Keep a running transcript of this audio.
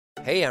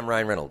Hey, I'm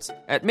Ryan Reynolds.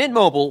 At Mint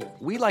Mobile,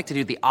 we like to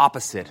do the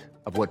opposite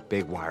of what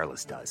Big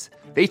Wireless does.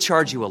 They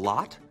charge you a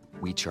lot,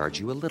 we charge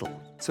you a little.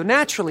 So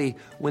naturally,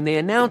 when they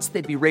announced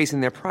they'd be raising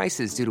their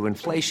prices due to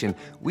inflation,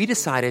 we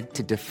decided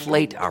to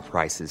deflate our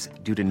prices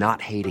due to not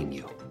hating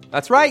you.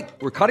 That's right.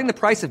 We're cutting the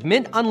price of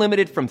Mint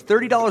Unlimited from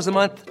 $30 a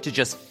month to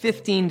just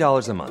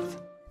 $15 a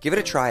month. Give it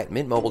a try at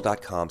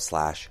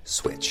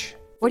mintmobile.com/switch.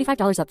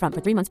 $45 up front for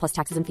 3 months plus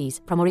taxes and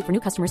fees. Promo rate for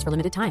new customers for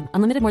limited time.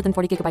 Unlimited more than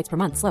 40 gigabytes per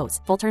month. Slows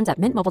full terms at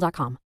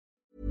mintmobile.com.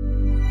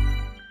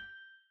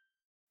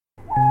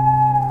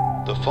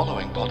 The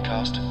following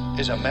podcast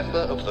is a member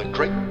of the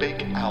Great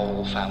Big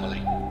Owl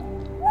family.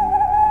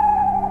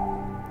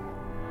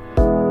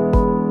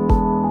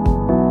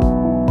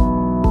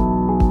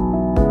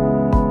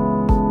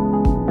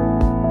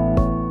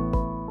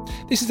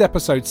 This is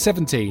episode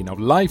 17 of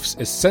Life's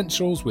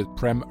Essentials with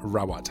Prem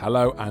Rawat.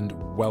 Hello and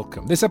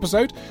welcome. This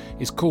episode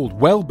is called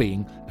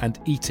Wellbeing and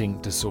Eating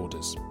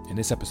Disorders. In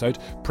this episode,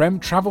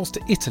 Prem travels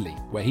to Italy,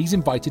 where he's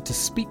invited to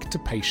speak to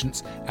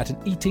patients at an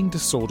eating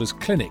disorders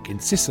clinic in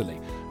Sicily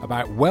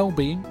about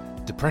well-being,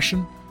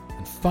 depression,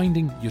 and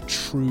finding your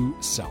true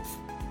self.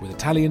 With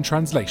Italian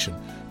translation,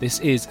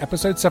 this is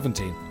episode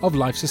 17 of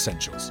Life's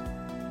Essentials.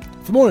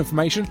 For more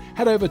information,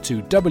 head over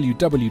to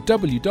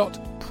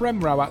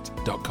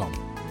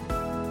www.premrawat.com.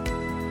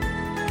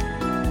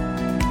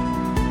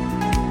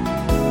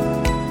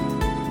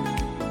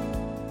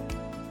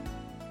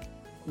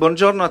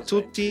 Buongiorno a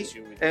tutti,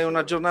 è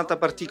una giornata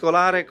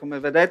particolare come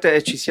vedete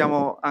e ci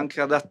siamo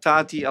anche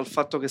adattati al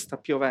fatto che sta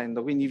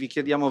piovendo, quindi vi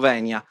chiediamo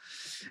venia.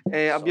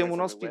 Abbiamo un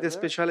ospite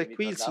speciale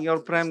qui, il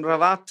signor Prem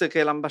Rawat, che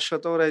è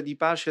l'ambasciatore di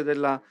pace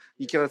della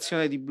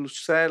dichiarazione di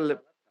Bruxelles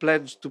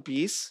Pledge to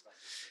Peace.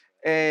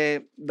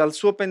 Dal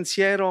suo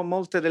pensiero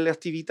molte delle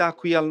attività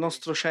qui al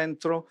nostro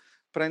centro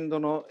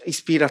prendono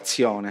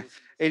ispirazione.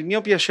 È il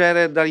mio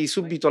piacere dargli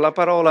subito la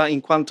parola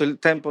in quanto il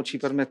tempo ci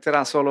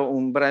permetterà solo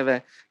un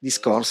breve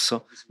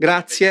discorso.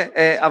 Grazie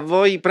e a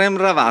voi Prem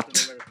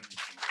Rawat.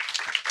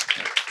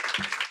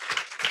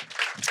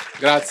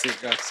 Grazie.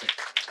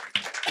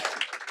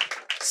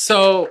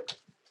 So,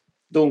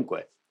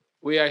 dunque,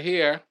 we are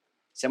here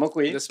siamo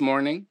qui this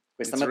morning.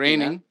 questa It's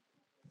mattina. raining.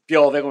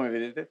 Piove, come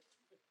vedete.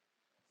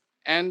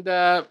 And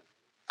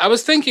I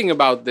was thinking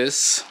about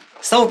this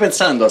Stavo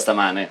pensando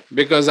stamane,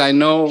 because I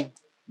know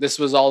this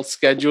was all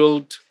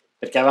scheduled.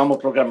 perché avevamo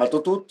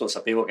programmato tutto,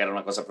 sapevo che era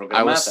una cosa I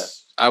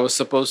programmata. was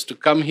supposed to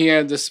come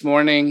here this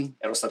morning,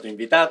 Ero stato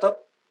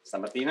invitato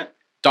stamattina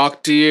talk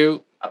to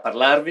you, a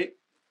parlarvi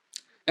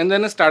and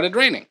then it started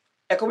raining.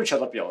 e è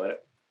cominciato a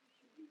piovere.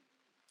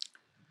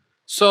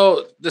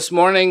 So this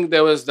morning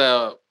there was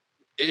the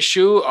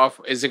issue of,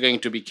 is it going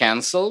to be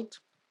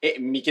canceled E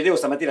mi chiedevo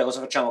stamattina cosa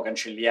facciamo,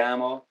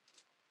 cancelliamo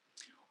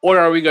or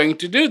are we going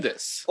to do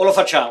this? o lo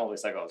facciamo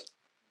questa cosa?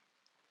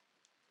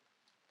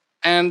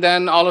 And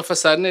then all of a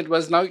sudden it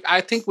was, now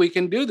I think we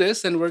can do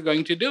this and we're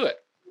going to do it,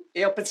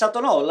 E ho pensato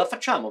no, la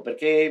facciamo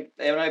perché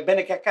è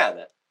bene che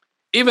accada,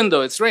 even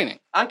though it's raining.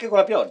 anche con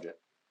la pioggia.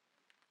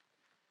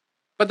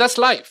 But that's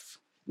life.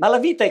 Ma la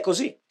vita è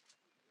così,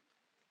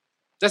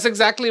 That's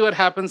exactly what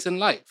happens in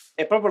life.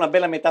 è proprio una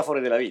bella metafora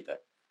della vita.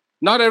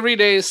 Not every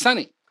day is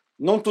sunny.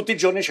 Non tutti i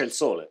giorni c'è il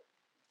sole,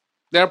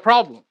 There are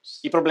problems.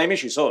 i problemi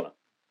ci sono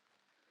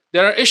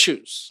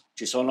Issues.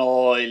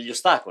 gli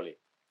ostacoli,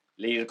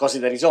 le cose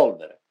da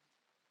risolvere.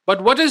 But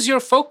what is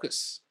your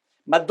focus?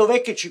 Ma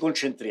dov'è che ci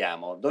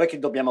concentriamo? Dov'è che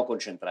dobbiamo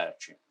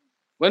concentrarci?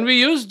 When we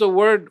use the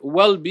word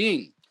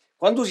well-being,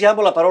 Quando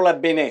usiamo la parola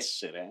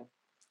benessere,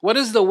 what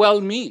does the well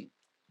mean?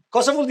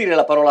 cosa vuol dire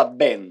la parola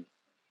ben?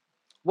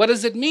 What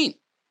does it mean?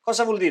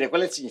 Cosa vuol dire?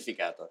 Qual è il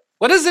significato?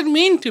 What does it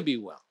mean to be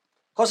well?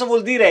 Cosa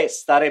vuol dire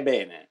stare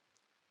bene?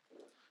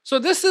 So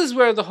this is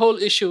where the whole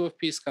issue of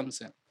peace comes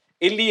in.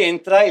 E lì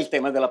entra il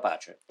tema della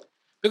pace.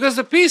 Because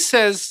the peace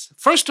says,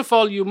 first of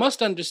all, you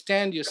must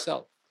understand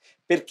yourself.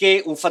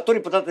 Perché un fattore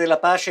importante della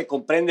pace è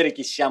comprendere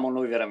chi siamo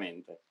noi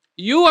veramente.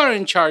 You are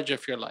in charge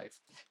of your life.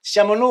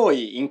 Siamo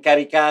noi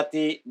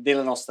incaricati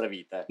della nostra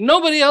vita.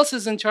 Nobody else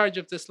is in charge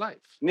of this life.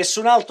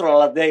 Nessun altro ha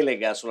la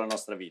delega sulla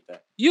nostra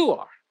vita. You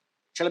are.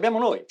 Ce l'abbiamo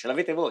noi, ce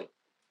l'avete voi.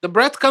 The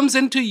breath comes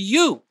into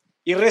you.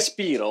 Il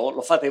respiro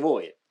lo fate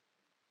voi.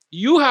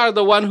 You are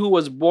the one who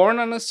was born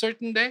on a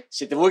certain day.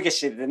 Siete voi che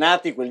siete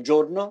nati quel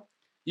giorno.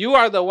 You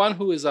are the one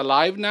who is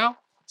alive now.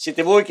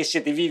 Siete voi che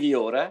siete vivi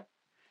ora.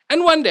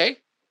 And one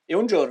day, E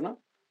un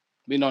giorno,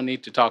 we don't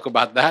need to talk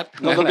about that.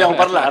 non dobbiamo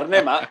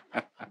parlarne, ma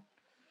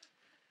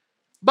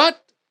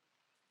But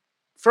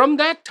from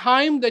that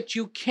time that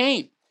you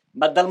came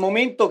dal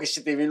momento che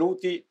siete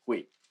venuti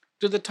qui,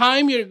 to the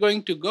time you're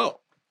going to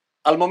go,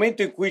 al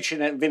momento in cui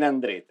ve ne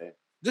andrete,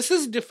 this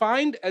is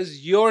defined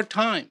as your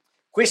time.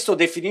 questo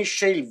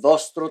definisce il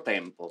vostro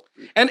tempo.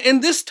 And in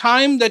this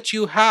time that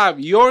you have,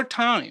 your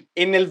time,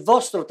 E nel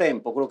vostro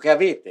tempo, quello che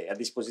avete a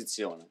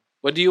disposizione,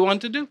 what do you want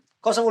to do?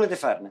 cosa volete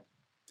farne?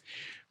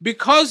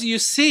 Because you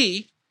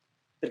see,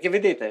 Perché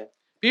vedete,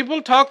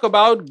 people talk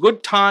about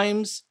good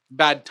times,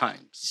 bad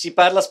times. si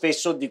parla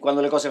spesso di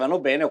quando le cose vanno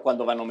bene o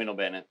quando vanno meno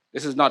bene.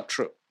 This is not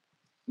true.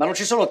 Ma non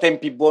ci sono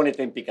tempi buoni e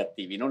tempi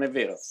cattivi, non è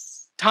vero?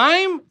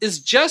 Time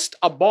is just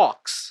a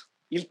box.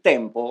 Il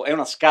tempo è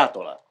una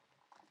scatola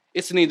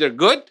It's neither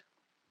good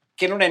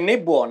che non è né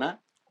buona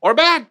or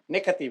bad. né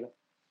cattiva.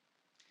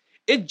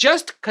 It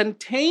just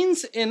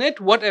contains in it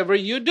whatever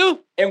you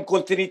do. È un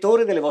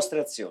contenitore delle vostre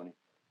azioni.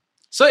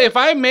 So if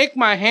I make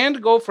my hand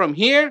go from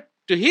here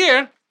to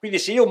here, Quindi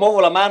se io muovo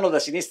la mano da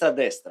sinistra a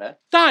destra,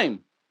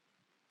 time.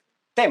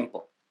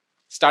 tempo.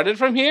 Started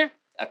from here,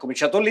 Ha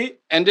cominciato lì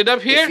ended up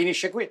e here,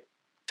 finisce qui.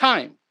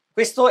 time.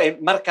 Questo è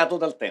marcato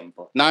dal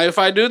tempo. Now if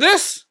I do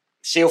this,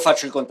 Se io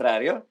faccio il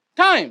contrario,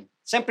 time.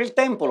 sempre il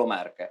tempo lo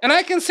marca. And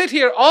I can sit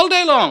here all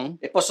day long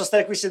E posso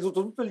stare qui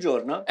seduto tutto il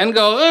giorno and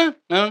go,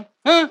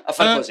 a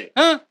far così.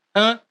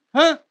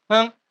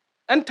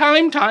 and time,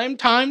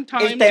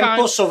 E il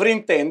tempo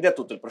sovrintende a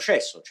tutto il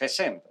processo, c'è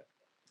sempre.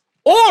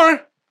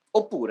 Or,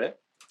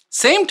 Oppure,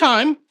 same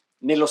time,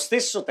 nello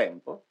stesso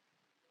tempo,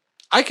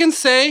 I can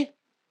say,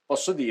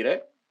 posso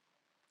dire,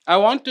 I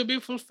want to be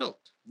fulfilled.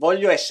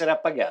 voglio essere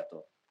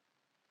appagato.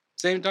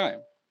 Same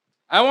time.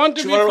 I want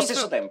to Ci be vuole lo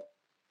stesso fulfilled. tempo.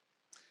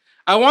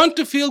 I want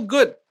to feel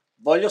good.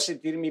 Voglio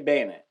sentirmi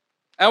bene.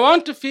 I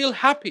want to feel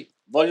happy.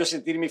 Voglio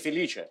sentirmi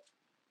felice.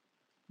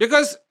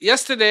 Because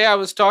yesterday I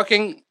was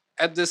talking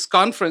at this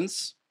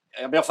conference,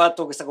 Abbiamo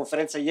fatto questa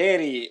conferenza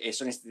ieri e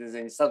sono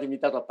stato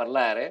invitato a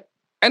parlare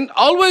and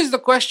always the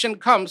question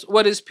comes,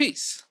 what is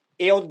peace?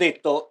 e ho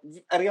detto,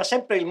 arriva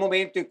sempre il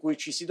momento in cui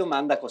ci si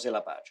domanda cos'è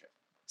la pace.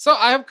 So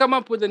I have come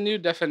up with a new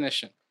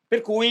definition.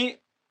 Per cui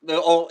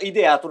ho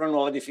ideato una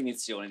nuova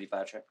definizione di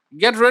pace.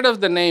 Get rid of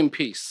the name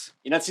peace.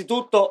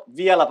 Innanzitutto,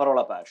 via la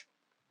parola pace.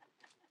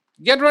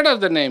 Get rid of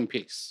the name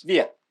peace.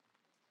 Via.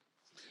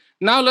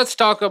 Now let's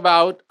talk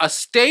about a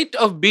state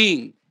of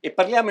being E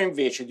parliamo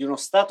invece di uno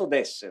stato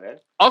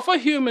d'essere, of a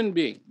human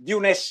being, di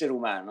un essere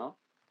umano,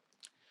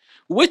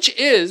 which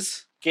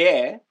is che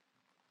è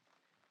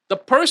the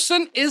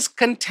person is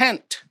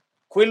content.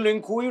 quello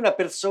in cui una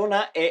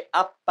persona è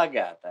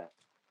appagata.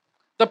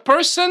 The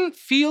person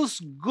feels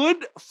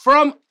good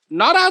from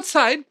not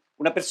outside,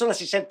 Una persona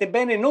si sente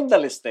bene non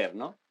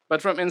dall'esterno,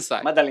 but from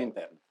inside. ma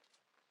dall'interno.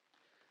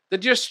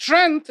 That your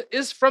strength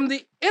is from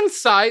the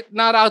inside,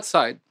 not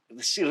outside.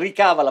 Si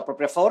ricava la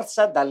propria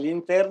forza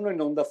dall'interno e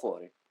non da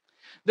fuori.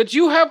 That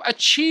you have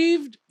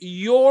achieved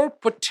your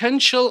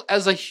potential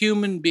as a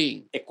human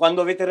being. E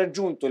quando avete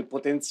raggiunto il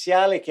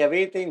potenziale che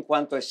avete in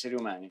quanto esseri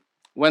umani.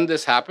 When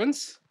this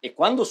happens, E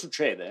quando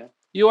succede,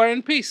 you are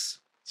in peace.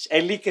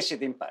 è lì che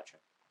siete in pace.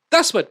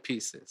 That's what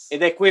peace is.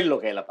 Ed è quello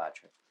che è la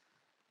pace.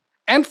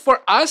 And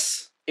for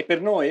us, E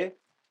per noi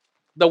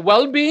the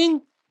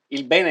well-being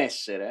il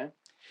benessere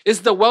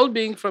is the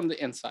well-being from the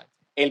inside.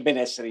 è il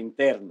benessere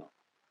interno.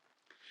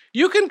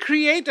 You can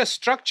create a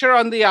structure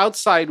on the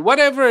outside,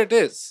 whatever it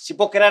is, Si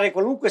può creare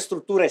qualunque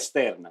struttura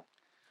esterna,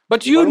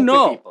 but di you qualunque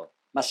know tipo,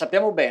 ma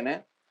sappiamo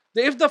bene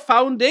that if the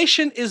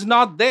foundation is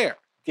not there,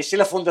 che se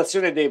la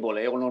fondazione è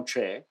debole o non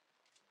c'è,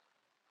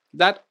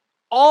 that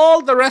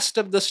all the rest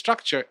of the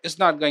structure is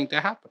not going to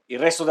happen. il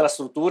resto della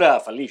struttura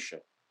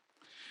fallisce.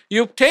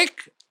 You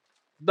take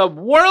the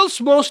world's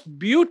most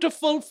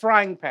beautiful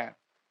frying pan,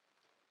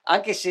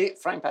 Anche se,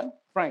 frying pan?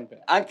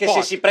 Anche pot,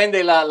 se si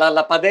prende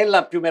la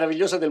padella più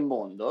meravigliosa del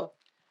mondo,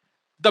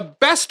 the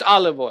best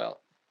olive oil,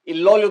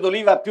 l'olio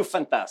d'oliva più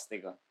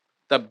fantastico,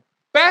 the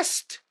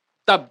best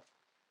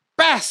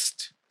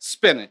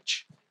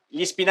spinach,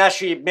 gli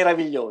spinaci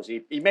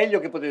meravigliosi, il meglio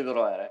che potete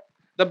trovare,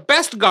 the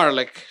best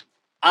garlic,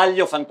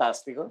 aglio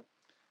fantastico,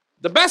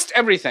 the best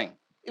everything,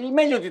 il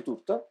meglio di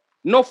tutto,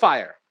 no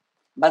fire.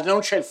 ma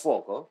non c'è il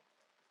fuoco,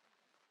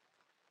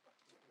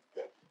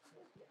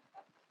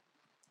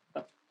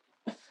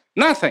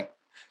 Nothing.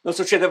 non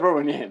succede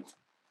proprio niente.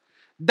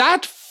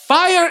 That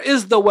fire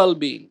is the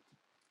well-being.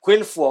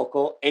 Quel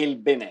fuoco è il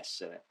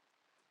benessere.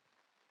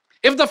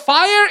 If the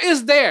fire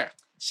is there,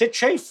 Se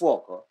c'è il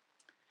fuoco,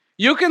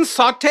 you can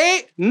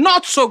saute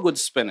not so good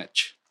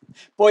spinach.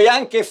 puoi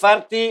anche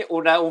farti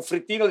un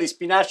frittino di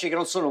spinaci che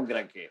non sono un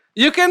granché,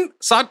 You can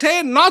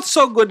saute not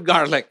so good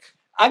garlic,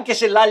 anche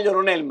se l'aglio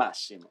non è il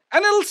massimo,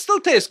 and it'll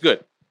still taste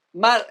good.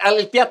 ma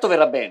il piatto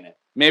verrà bene.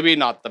 Maybe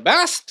not the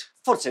best,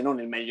 Forse non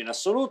il meglio in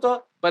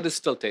assoluto, but it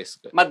still tastes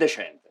good. ma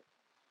decente.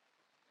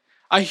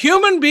 A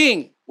human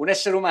being Un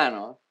essere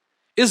umano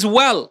is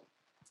well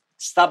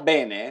sta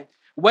bene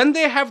when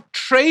they have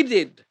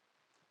traded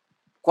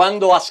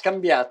quando ha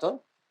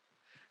scambiato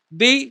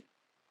the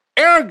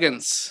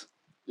arrogance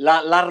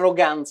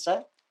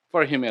l'arroganza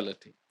for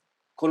humility.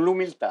 con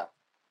l'umiltà.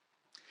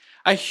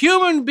 A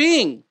human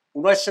being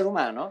Un essere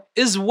umano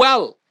is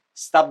well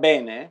sta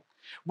bene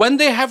when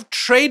they have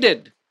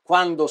traded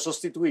quando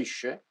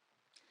sostituisce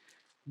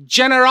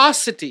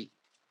generosity,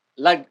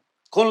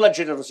 con la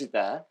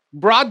generosità,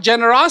 brought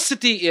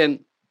generosity in,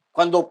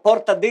 quando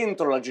porta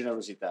dentro la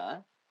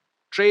generosità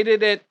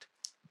traded it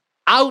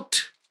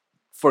out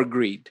for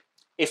greed.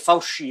 e fa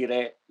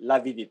uscire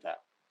l'avidità.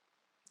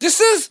 This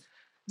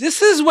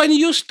is when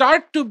you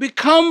start to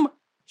become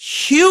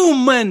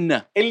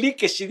human. È lì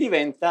che si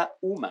diventa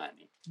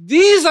umani.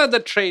 These are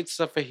the traits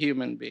of a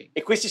human being.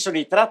 E questi sono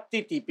i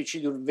tratti tipici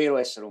di un vero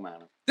essere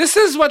umano. This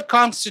is what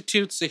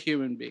constitutes a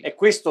human being. È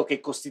questo che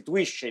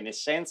costituisce in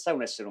essenza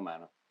un essere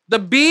umano. The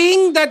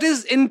being that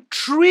is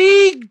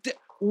intrigued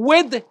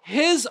with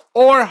his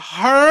or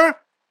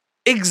her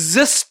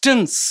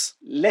existence.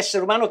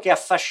 L'essere umano che è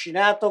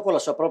affascinato con la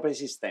sua propria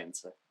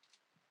esistenza.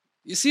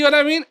 You see what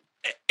I mean?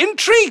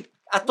 Intrigued.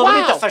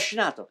 Attualmente Wow.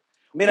 affascinato,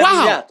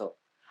 meravigliato.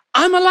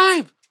 I'm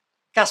alive.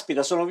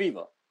 Caspita, sono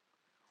vivo.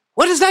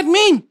 What does that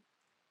mean?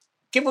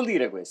 Che vuol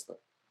dire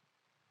questo?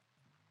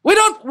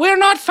 We're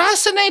not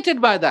fascinated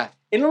by that.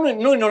 E noi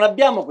non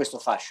abbiamo questo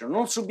fascino,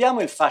 non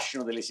subiamo il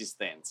fascino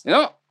dell'esistenza. You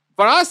know,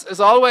 for us, it's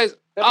always,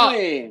 Per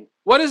noi,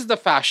 what is the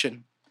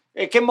fashion?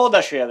 che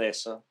moda c'è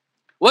adesso?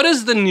 What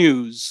is the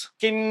news?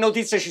 Che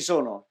notizie ci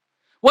sono?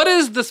 What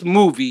is this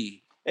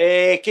movie?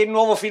 Che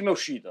nuovo film è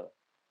uscito?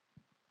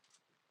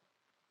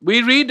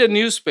 We read a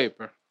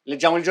newspaper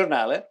Leggiamo il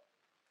giornale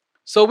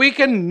so we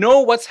can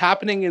know what's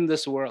happening in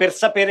this world, per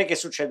sapere che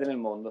succede nel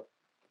mondo.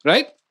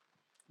 right?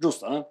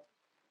 Giusto, no?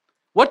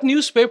 What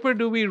newspaper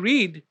do we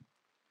read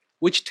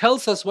which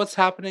tells us what's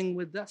happening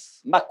with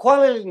us? Ma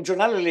quale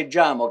giornale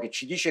leggiamo che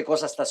ci dice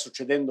cosa sta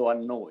succedendo a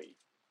noi?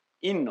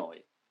 In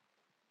noi?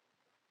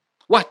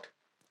 What?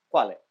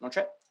 Quale? Non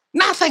c'è?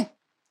 Nothing.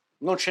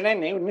 Non ce n'è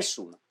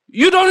nessuno.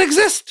 You don't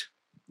exist.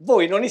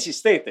 Voi non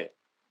esistete.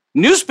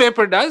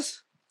 Newspaper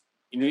does.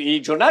 I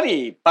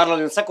giornali parlano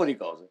di un sacco di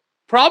cose.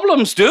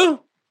 Problems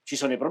do. Ci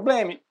sono i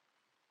problemi.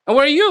 And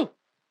where are you?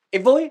 E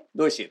voi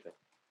dove siete?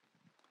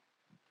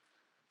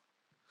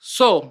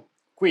 So,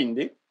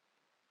 Quindi,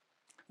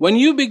 when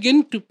you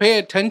begin to pay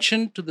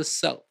attention to the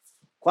self,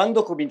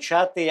 quando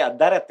cominciate a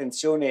dare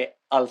attenzione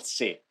al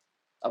sé,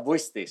 a voi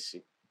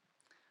stessi,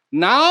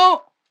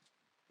 now,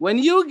 when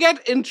you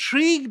get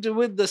intrigued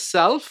with the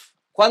self,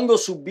 quando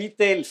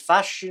subite il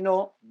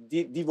fascino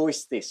di voi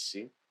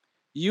stessi,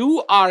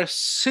 you are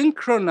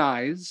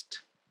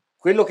synchronized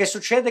quello che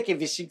succede è che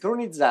vi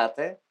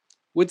sincronizzate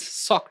with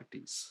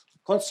Socrates.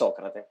 con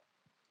Socrate.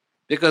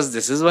 Because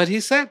this is what he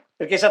said.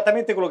 Perché è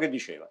esattamente quello che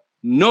diceva.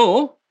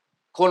 Know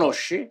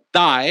Conosci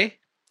thy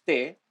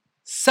te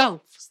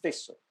self.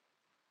 stesso.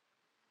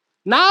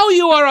 Now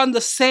you are on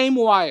the same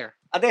wire.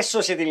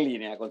 Adesso siete in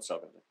linea con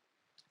Socrate.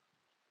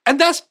 And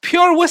that's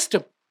pure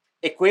wisdom.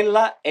 E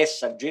quella è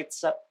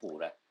saggezza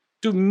pura.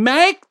 To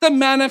make the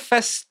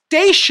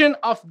manifestation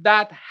of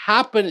that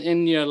happen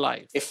in your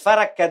life, E far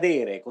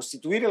accadere,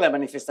 costituire la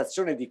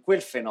manifestazione di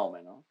quel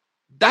fenomeno,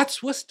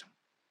 that's wisdom.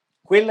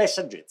 quella è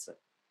saggezza.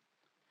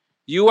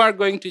 You are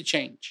going to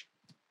change.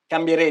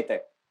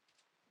 Cambierete.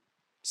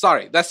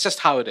 Sorry, that's just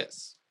how it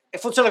is. E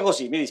funziona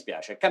così, mi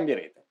dispiace,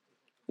 cambierete.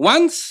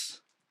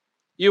 Once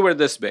you were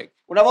this big.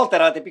 Una volta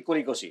eravate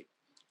piccoli così.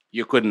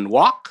 You couldn't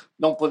walk,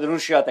 Non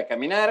riuscivate a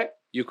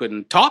camminare, you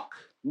couldn't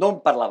talk,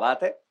 non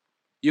parlavate,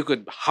 you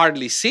could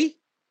hardly see.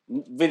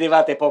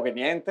 vedevate poco e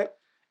niente,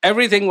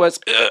 Everything was.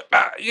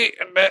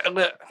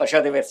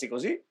 facevate versi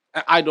così.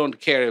 I don't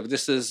care if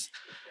this is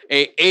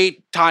a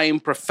 8-time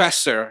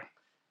professor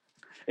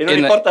E non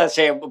In a- importa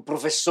se è un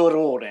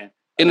professorone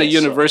in a adesso,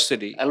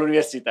 university,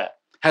 all'università,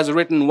 has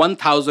written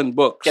 1,000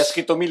 books, che ha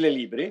scritto 1000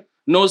 libri,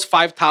 knows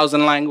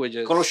 5,000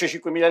 languages. conosce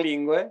 5000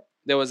 lingue.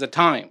 There was a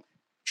time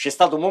C'è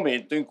stato un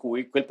momento in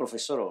cui quel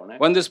professorone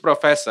when this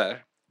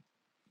professor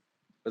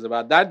was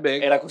about that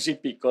big, era così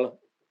piccolo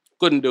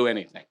couldn't do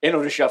anything. e non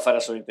riusciva a fare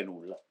assolutamente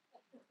nulla.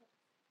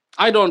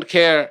 I don't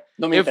care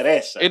Non mi if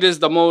interessa. it is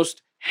the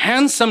most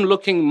handsome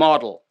looking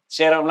model,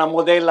 C'era una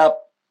modella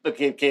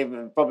che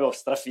proprio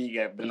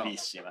strafiga,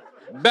 bellissima,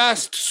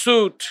 best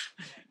suit,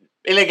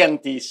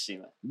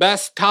 elegantissima,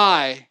 best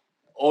tie,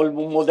 o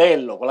un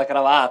modello con la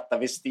cravatta,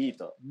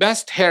 vestito,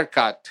 best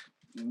haircut.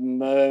 è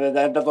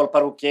andato al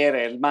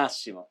parrucchiere, il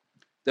massimo.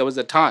 There was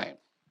a time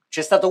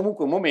C'è stato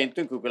comunque un momento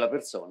in cui quella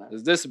persona it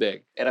was this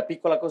big, era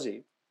piccola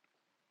così,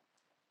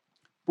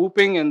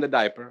 pooping in the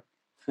diaper,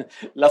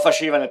 la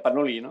faceva nel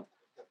pannolino,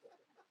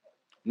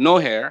 no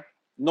hair,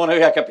 non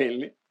aveva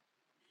capelli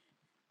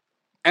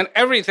and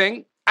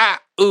everything.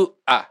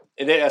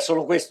 ed era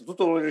solo questo,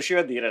 tutto quello che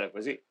riusciva a dire era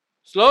così.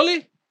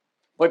 Slowly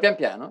Poi pian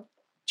piano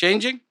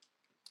changing,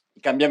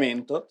 il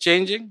cambiamento,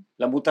 changing,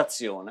 la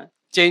mutazione,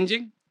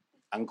 changing,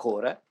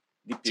 ancora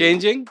di più.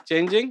 changing,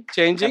 changing,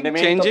 changing,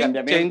 Cambiamento, changing,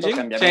 cambiamento,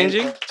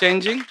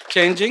 changing,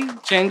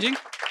 cambiamento. changing.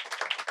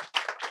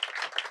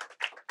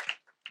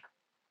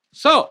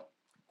 So,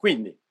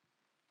 Quindi,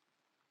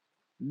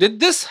 did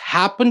this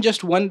happen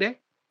just one day?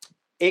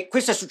 e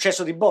questo è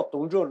successo di botto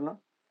un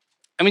giorno?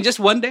 I mean, just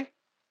one day?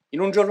 In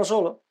un giorno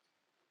solo?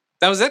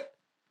 That was it?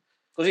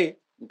 Così?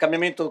 Un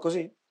cambiamento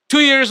così?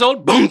 2 years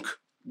old? Boom!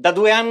 Da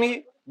 2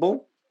 anni?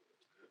 Boom?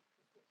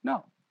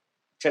 No.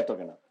 Certo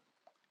che no.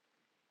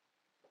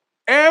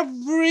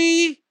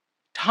 Every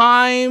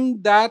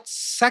time that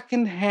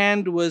second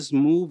hand was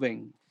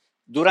moving,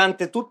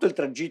 Durante tutto il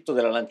tragitto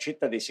della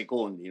lancetta dei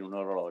secondi in un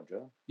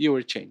orologio, you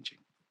were changing.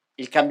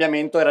 il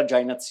cambiamento era già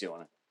in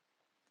azione.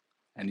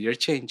 And you're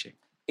changing.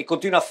 E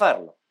continua a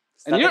farlo.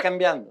 State you're-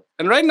 cambiando.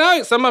 And right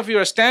now, some of you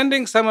are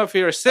standing, some of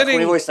you are Alcuni di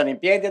sitting. voi stanno in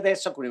piedi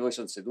adesso, alcuni di voi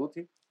sono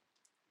seduti.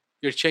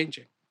 You're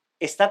changing.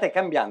 E state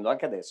cambiando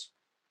anche adesso.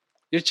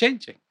 You're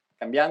changing.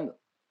 Cambiando.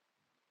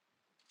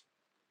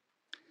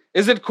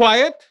 Is it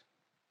quiet?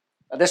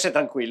 Adesso è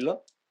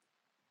tranquillo?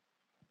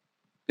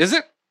 Is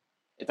it?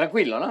 È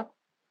tranquillo, no?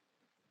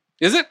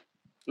 Is it?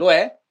 Lo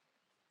è?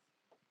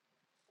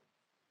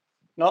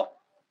 No?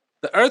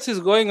 The earth is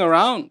going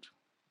around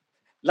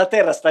La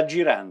Terra sta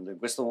girando in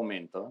questo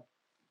momento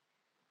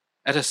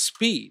at a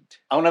speed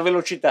a una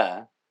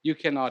velocità you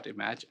cannot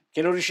imagine.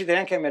 che non riuscite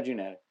neanche a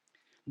immaginare.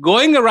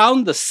 Going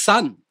around the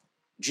sun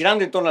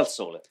Girando intorno al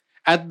Sole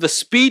at the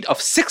speed of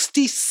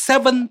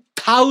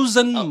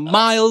 67,000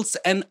 miles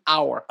an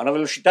hour. a una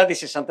velocità di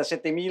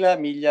 67.000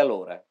 miglia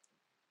all'ora.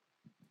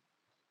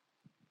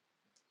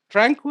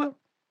 Tranquil?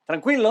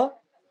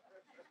 Tranquillo?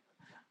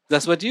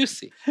 That's what you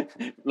see.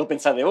 Lo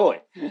pensate voi.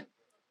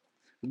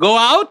 Go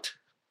out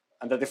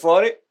Andate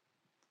fuori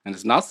and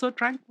it's not so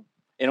tranquil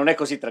e non è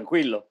così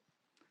tranquillo.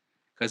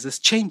 because it's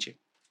changing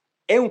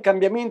È un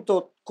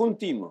cambiamento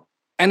continuo,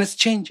 and it's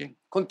changing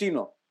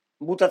continuo,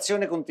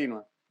 mutazione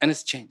continua, and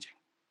it's changing.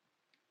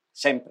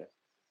 sempre.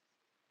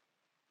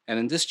 And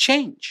in this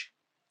change,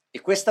 E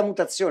questa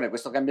mutazione,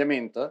 questo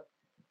cambiamento,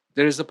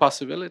 there is a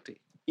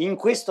possibility. in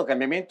questo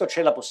cambiamento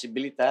c'è la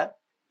possibilità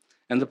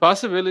And the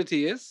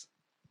possibility is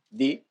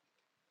di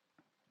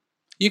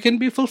you can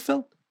be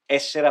fulfilled.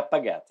 essere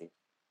appagati.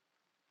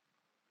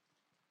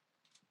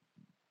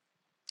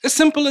 As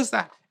simple as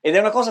that. Ed è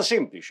una cosa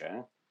semplice.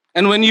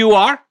 And when you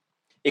are,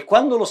 E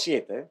quando lo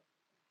siete,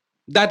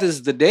 that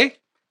is the day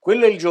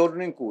quello è il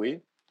giorno in cui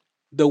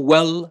the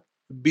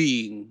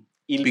well-being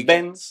il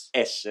begins.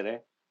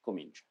 benessere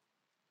comincia.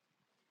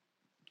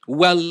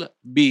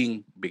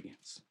 Well-being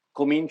begins.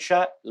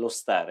 Comincia lo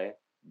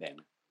stare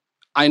bene.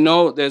 I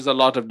know there's a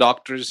lot of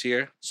doctors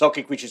here, So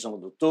che qui ci sono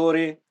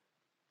dottori,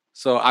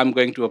 so I'm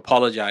going to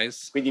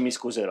apologize, quindi mi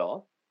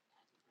scuserò,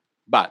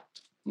 but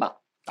ma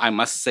I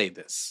must say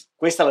this.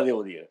 questa la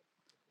devo dire.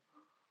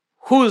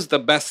 Who is the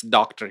best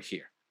doctor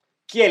here?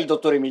 Chi è il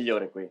dottore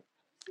migliore qui?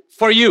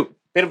 For you.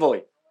 Per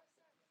voi.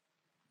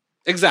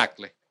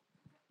 Exactly.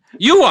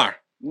 You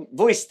are.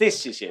 Voi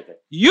stessi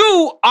siete.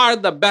 You are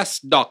the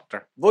best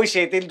doctor. Voi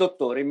siete il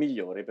dottore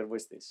migliore per voi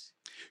stessi.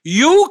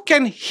 You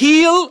can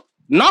heal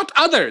not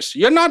others.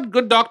 You're not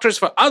good doctors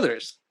for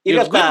others. In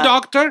You're a good realtà,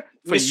 doctor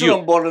for nessuno è un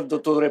you. buon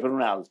dottore per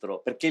un altro,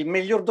 perché il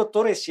miglior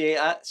dottore si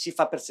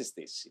fa per se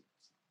stessi.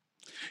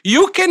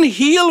 You can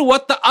heal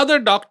what the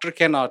other doctor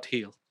cannot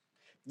heal.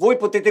 Voi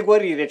potete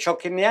guarire ciò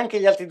che neanche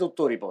gli altri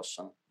dottori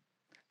possono.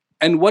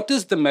 And what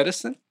is the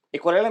medicine? E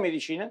qual è la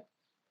medicina?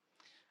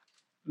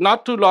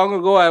 Not too long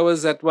ago, I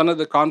was at one of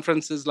the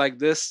conferences like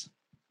this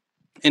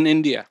in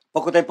India.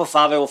 Poco tempo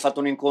fa avevo fatto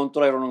un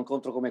incontro, era un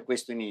incontro come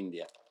questo in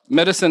India.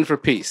 Medicine for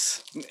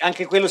peace.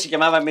 Anche quello si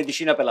chiamava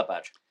medicina per la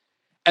pace.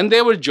 And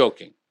they were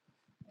joking.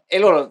 E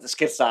loro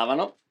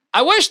scherzavano.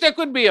 I wish there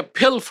could be a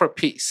pill for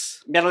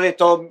peace. Mi hanno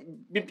detto,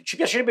 ci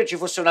piacerebbe ci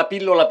fosse una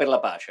pillola per la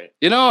pace.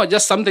 You know,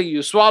 just something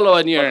you swallow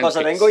and you're in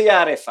Qualcosa da peace.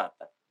 ingoiare è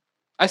fatta.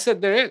 I said,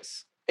 there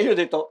is. E gli ho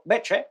detto,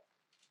 beh, c'è.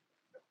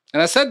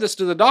 And I said this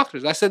to the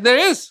doctors. I said, there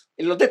is.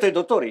 E l'ho detto ai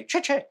dottori,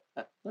 c'è.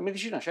 La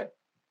medicina c'è.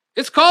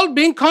 It's called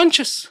being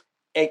conscious,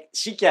 E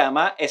si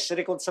chiama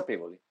essere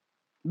consapevoli,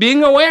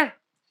 being aware.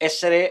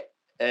 essere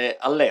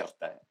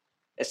allerta,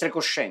 essere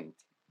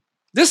coscienti.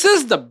 This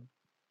is the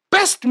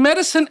best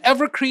medicine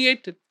ever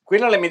created.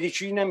 Quella è la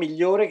medicina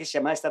migliore che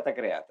sia mai stata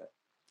creata.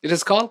 It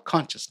is called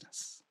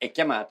consciousness. È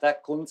chiamata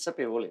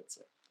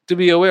consapevolezza. To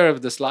be aware of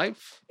this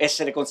life,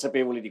 Essere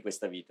consapevoli di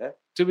questa vita,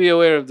 to be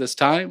aware of this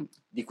time,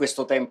 di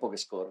questo tempo che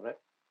scorre.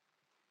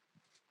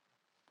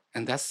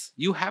 and that's,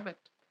 you have it.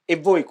 E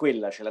voi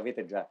quella ce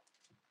l'avete già.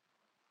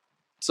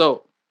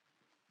 So,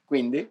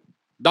 Quindi,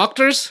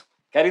 doctors,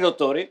 cari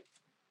dottori,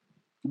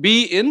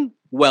 be in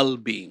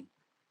well-being.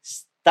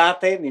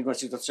 state in una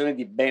situazione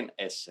di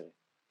benessere.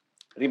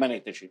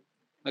 Rimaneteci.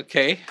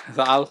 Okay,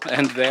 so I'll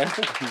end there.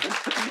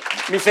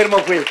 Mi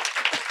fermo qui.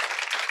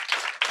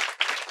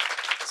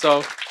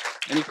 So,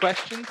 any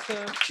questions?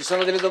 Ci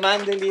sono delle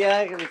domande,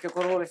 Lia, che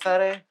qualcuno vuole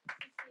fare?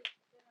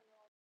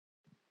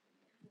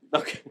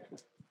 Ok.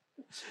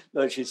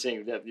 No, she's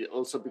saying that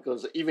also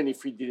because even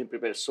if we didn't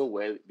prepare so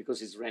well,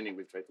 because it's raining,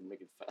 we try to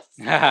make it fast.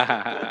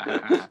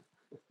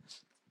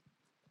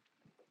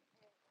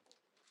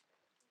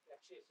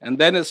 And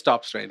then it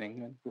stops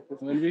raining.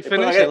 When we E poi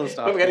finish, magari, it'll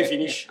stop. poi magari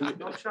finisce.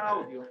 Non c'è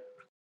audio.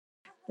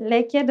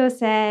 Le chiedo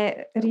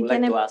se Would like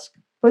ritiene to ask.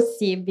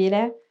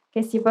 possibile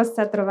che si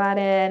possa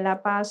trovare la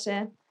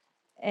pace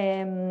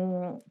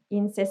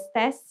in se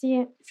stessi,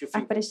 If you a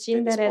think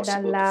prescindere that it's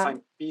possible to dalla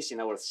find peace in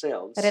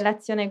ourselves,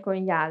 relazione con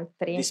gli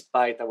altri,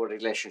 despite our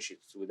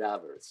relationships with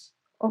others,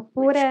 which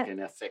oppure,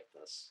 can affect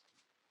us.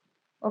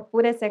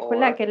 oppure se Or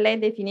quella che lei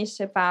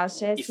definisce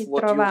pace If si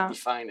what you trova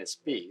define as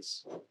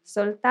peace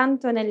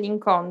soltanto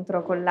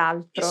nell'incontro con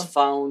l'altro is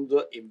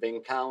found in the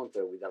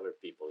encounter with other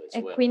people as e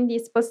well. quindi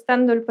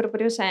spostando il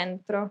proprio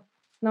centro,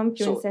 non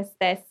più in So, se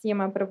stessi,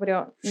 ma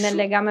proprio nel should-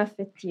 legame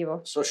affettivo.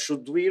 So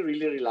should we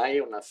really rely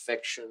on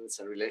affections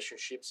and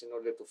relationships in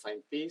order to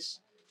find peace?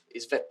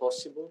 Is that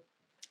possible?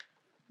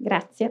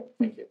 Grazie.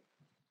 Thank you.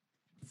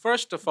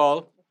 First of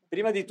all,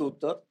 Prima di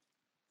tutto,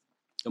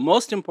 the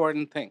most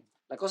important thing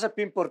la cosa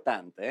più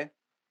importante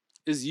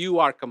is you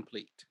are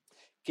complete.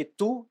 è che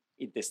tu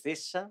in te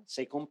stessa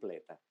sei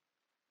completa.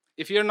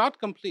 If you're not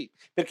complete,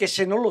 Perché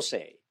se non lo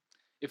sei,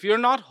 if you're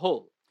not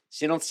whole,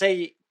 se non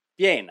sei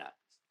piena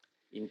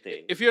in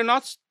te, if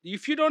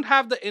you don't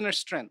have the inner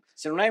strength,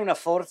 se non hai una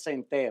forza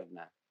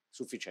interna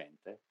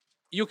sufficiente,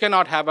 you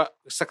cannot have a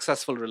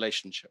successful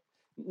relationship.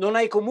 non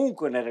hai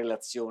comunque una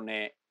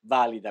relazione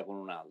valida con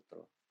un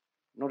altro.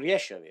 Non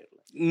riesci a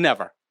averla.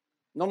 Never.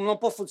 Non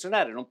può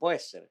funzionare, non può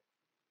essere.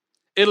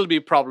 It'll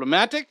be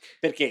problematic,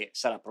 Perché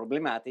sarà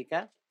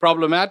problematica,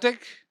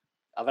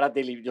 avrà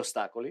degli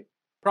ostacoli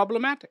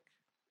problematic.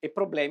 e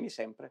problemi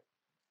sempre.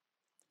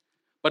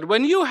 But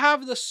when you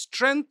have the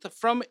strength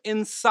from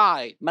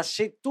inside, Ma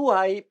se tu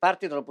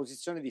parti da una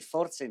posizione di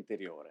forza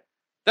interiore,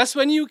 that's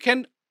when you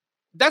can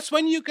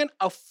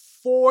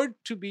afford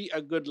to be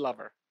a good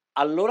lover,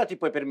 allora ti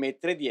puoi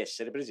permettere di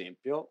essere, per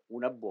esempio,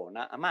 una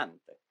buona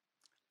amante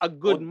a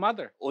good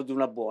mother, o di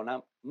una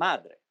buona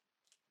madre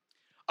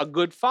a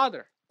good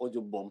father, o di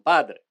un buon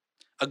padre,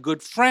 a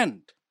good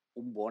friend.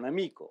 un buon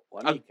amico o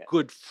A amica.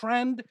 good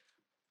friend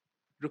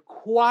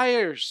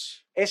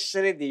requires,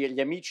 Essere degli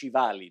amici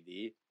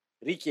validi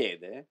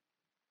richiede,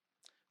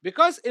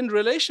 because in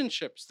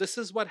relationships, this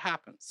is what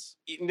happens.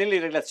 nelle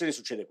relazioni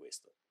succede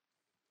questo.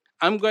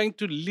 I'm going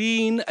to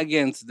lean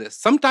against this.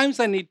 Sometimes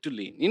I need to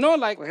lean. You know,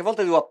 like, Qualche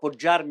volta devo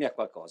appoggiarmi a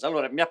qualcosa.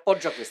 Allora mi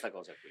appoggio a questa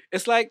cosa qui.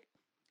 it's like,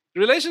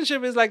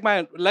 relationship is like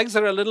my legs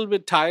are a little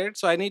bit tired,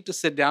 so I need to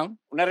sit down.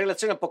 Una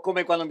relazione è un po'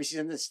 come quando mi si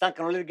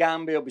stancano le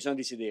gambe e ho bisogno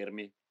di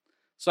sedermi.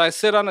 So I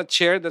sit on a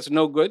chair that's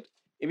no good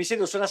E mi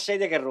siedo su una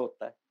sedia che è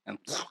rotta. and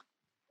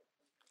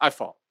I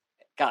fall.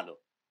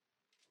 Cado.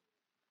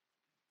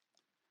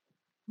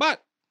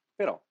 But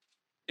Però,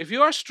 if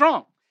you are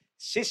strong,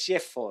 se si è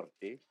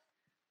forti,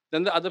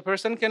 then the other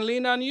person can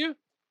lean on you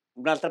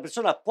un'altra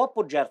persona può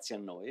appoggiarsi a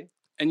noi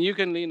and you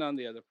can lean on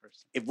the other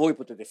person. e voi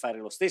potete fare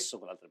lo stesso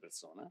con l'altra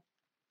persona.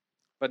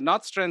 But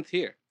not strength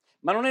here,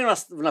 Ma non è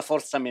una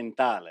forza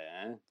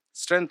mentale,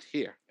 strength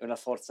here, è una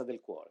forza del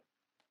cuore.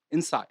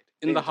 inside,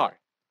 in the Dentro. heart.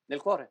 Nel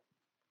cuore.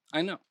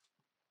 I know.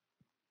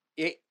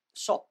 E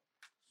so,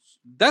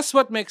 That's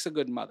what makes a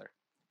good mother.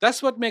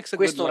 That's what makes a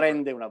good questo lover.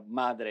 rende una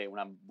madre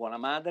una buona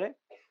madre.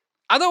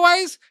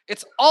 Otherwise,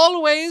 it's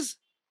always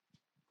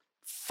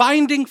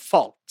finding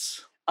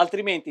faults.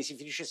 Altrimenti si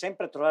finisce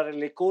sempre a trovare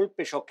le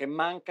colpe, ciò che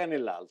manca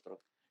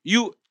nell'altro.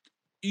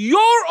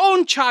 Your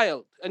own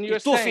child, and you're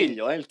Il tuo saying,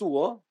 figlio, il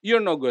tuo?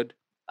 you're no good.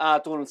 Ah,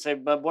 tu non sei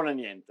buona a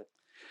niente.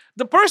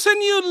 The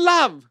person you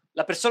love,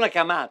 La persona che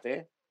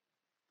amate,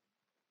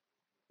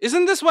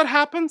 isn't this what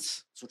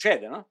happens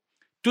succede, no?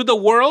 to the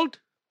world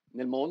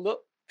Nel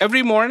mondo,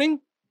 every morning?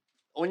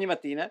 ogni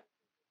mattina,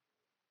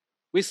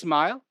 We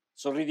smile.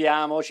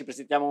 sorridiamo, ci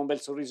presentiamo un bel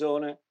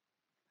sorrisone.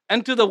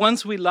 And to the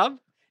ones we love,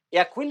 E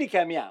a quelli che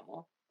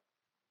amiamo,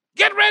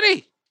 get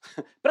ready.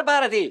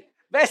 preparati,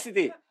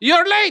 vestiti,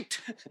 You're late.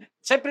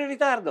 sempre in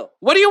ritardo.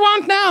 What do you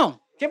want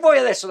now? Che vuoi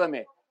adesso da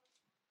me?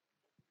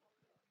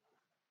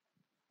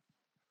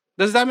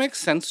 Does that make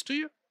sense to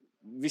you?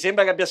 Vi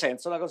sembra che abbia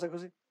senso una cosa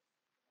così?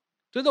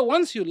 To the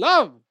ones you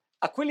love,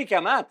 A quelli che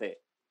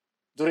amate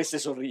dovreste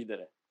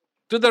sorridere.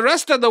 to the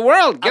rest of the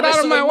world, get Al out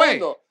resto of my del way.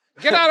 mondo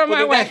Get out of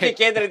my potete anche way.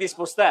 chiedere di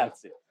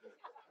spostarsi.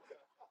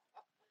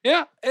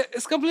 Yeah,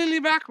 it's completely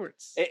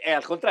backwards. È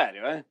al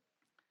contrario, eh?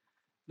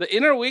 The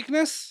inner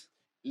weakness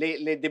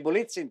Le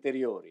debolezze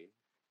interiori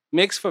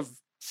makes for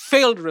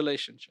failed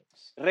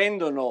relationships.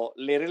 rendono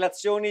le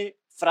relazioni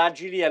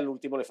fragili e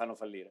all'ultimo le fanno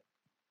fallire.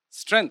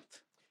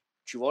 Strength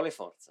Ci vuole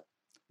forza,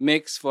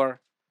 makes for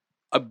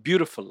a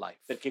beautiful life.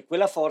 perché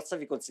quella forza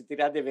vi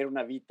consentirà di avere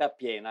una vita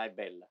piena e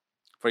bella.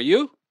 For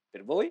you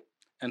Per voi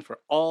and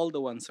for all the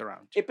ones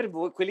around you. e per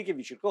voi, quelli che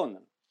vi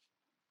circondano.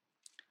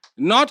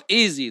 Not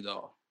easy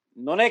though.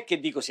 Non è che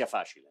dico sia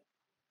facile,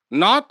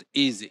 Not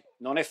easy.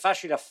 non è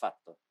facile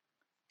affatto.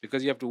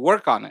 Because you have to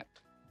work on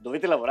it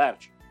Dovete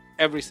lavorarci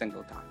every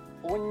single time.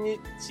 ogni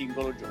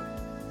singolo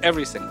giorno,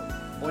 Every single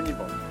time. ogni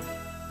volta.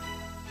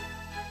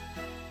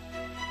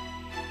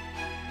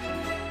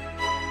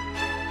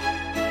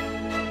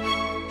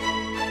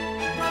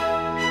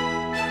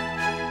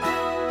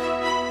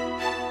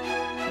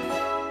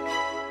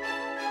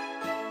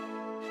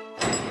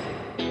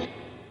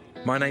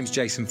 My name's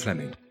Jason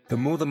Fleming. The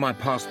More Than My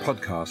Past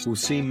podcast will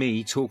see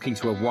me talking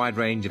to a wide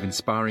range of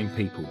inspiring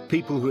people.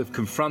 People who have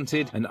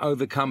confronted and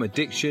overcome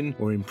addiction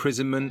or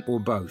imprisonment or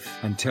both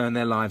and turn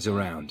their lives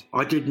around.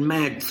 I did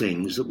mad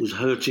things that was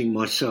hurting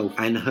myself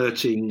and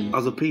hurting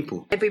other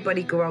people.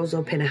 Everybody grows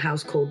up in a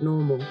house called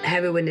normal.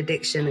 Heroin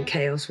addiction and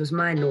chaos was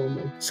my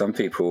normal. Some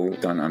people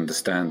don't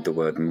understand the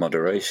word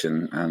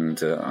moderation,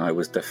 and I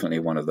was definitely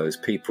one of those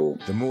people.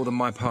 The More Than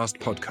My Past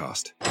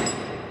podcast.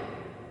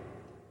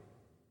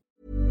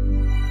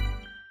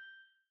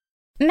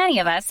 Many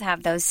of us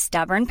have those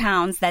stubborn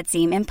pounds that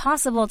seem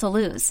impossible to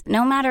lose,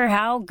 no matter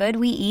how good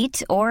we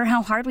eat or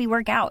how hard we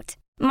work out.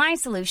 My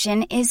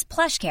solution is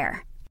PlushCare.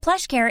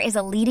 PlushCare is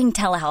a leading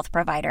telehealth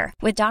provider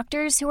with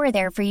doctors who are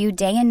there for you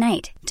day and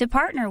night to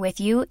partner with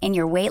you in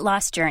your weight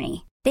loss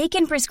journey. They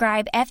can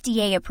prescribe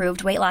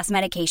FDA-approved weight loss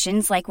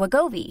medications like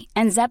Wegovy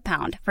and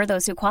Zepbound for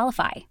those who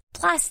qualify.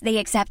 Plus, they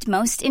accept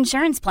most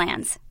insurance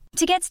plans.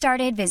 To get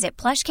started, visit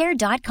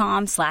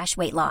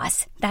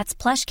plushcare.com/weightloss. That's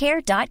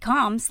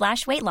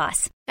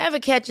plushcare.com/weightloss. Ever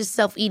catch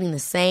yourself eating the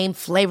same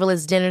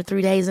flavorless dinner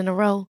 3 days in a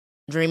row?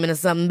 Dreaming of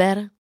something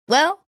better?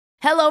 Well,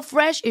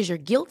 HelloFresh is your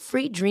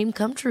guilt-free dream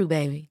come true,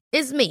 baby.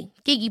 It's me,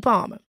 Keke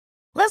Palmer.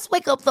 Let's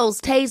wake up those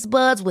taste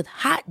buds with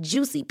hot,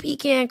 juicy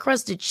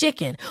pecan-crusted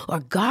chicken or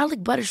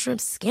garlic butter shrimp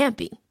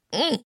scampi.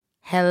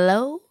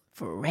 Hello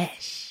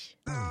Fresh.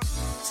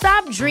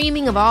 Stop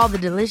dreaming of all the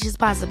delicious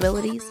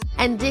possibilities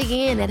and dig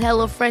in at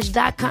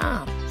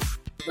HelloFresh.com.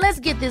 Let's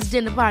get this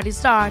dinner party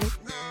started.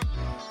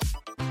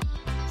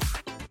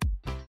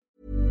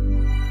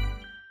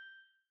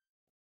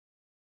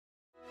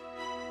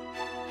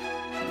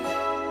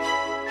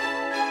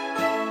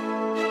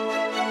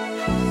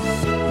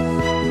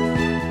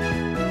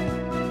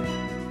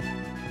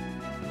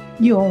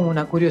 Io ho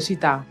una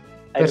curiosità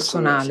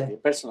personale.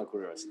 Personal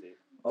curiosity.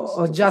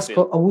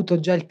 Ho avuto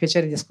già il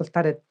piacere di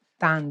ascoltare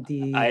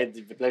tanti. I had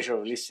the pleasure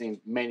of listening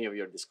to many of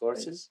your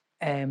discourses.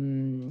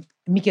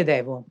 Mi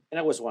chiedevo,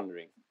 And I was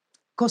wondering,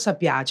 cosa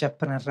piace a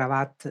Prem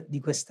Rawat di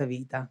questa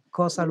vita?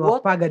 Cosa lo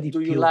appaga di what do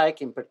più? you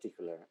like in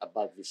particular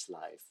about this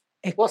life?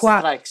 E What qua-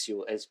 strikes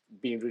you as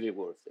being really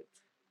worth it?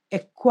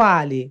 E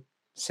quali,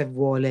 se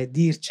vuole And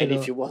dircelo,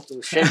 if you want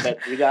to share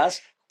that with us,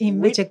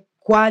 invece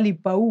quali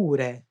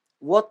paure,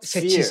 what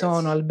se ci fears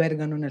sono,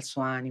 albergano nel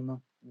suo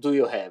animo, do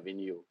you have in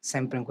you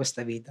sempre in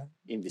questa vita?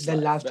 in this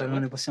Dell'altra life?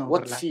 non ne possiamo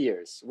What parlare.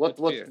 fears?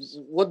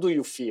 What do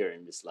you fear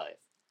in this life?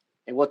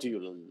 And what do you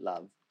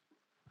love?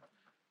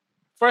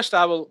 First,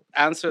 I will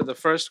answer the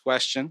first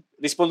question.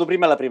 Rispondo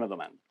prima alla prima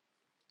domanda.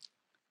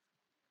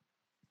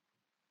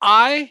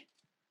 I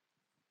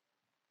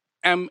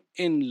am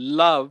in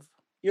love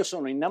Io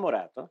sono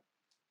innamorato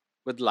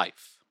with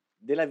life.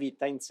 della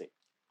vita in sé,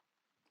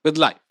 With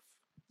life.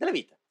 della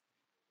vita.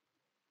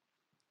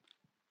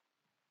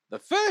 The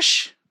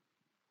fish,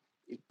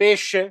 Il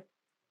pesce,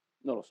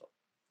 non lo so.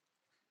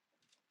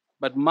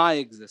 but my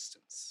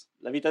existence.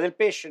 La vita del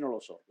pesce, non lo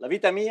so. La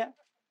vita mia,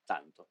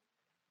 tanto.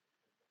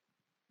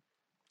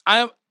 I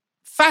am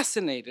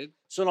fascinated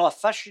Sono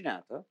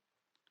affascinato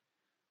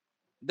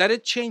that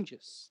it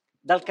changes.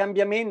 dal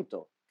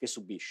cambiamento che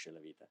subisce la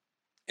vita.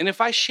 And if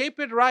I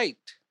shape it right,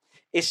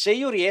 E se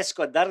io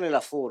riesco a darle la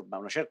forma,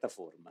 una certa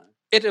forma,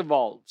 it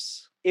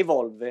evolves.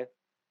 evolve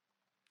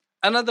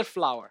Another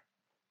flower,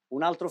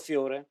 un altro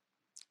fiore,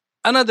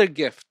 another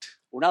gift,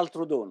 un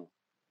altro dono,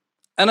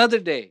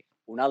 another day.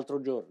 un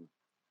altro giorno.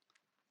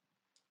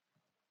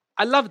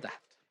 I love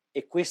that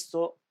E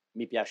questo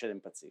mi piace da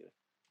impazzire.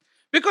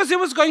 because it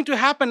was going to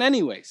happen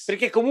anyways,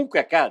 Perché comunque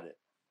accade,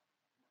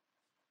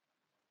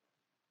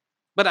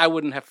 but I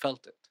wouldn't have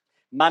felt it.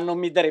 ma non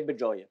mi darebbe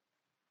gioia.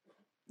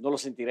 Non lo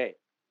sentirei.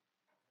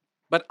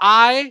 But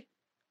I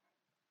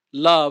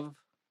love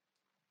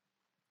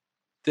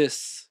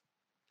this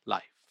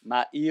life.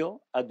 Ma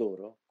io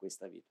adoro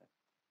questa vita.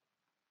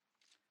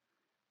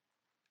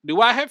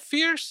 Do I have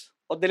fears?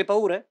 Ho delle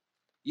paure?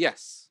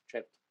 Yes,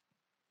 Certo.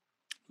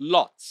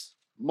 lots.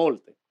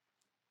 Molte.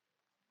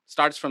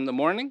 Starts from the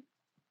morning.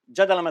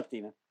 Già dalla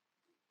mattina.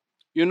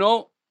 You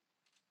know,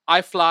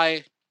 I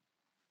fly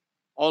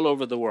all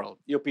over the world.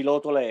 Io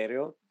piloto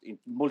l'aereo in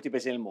molti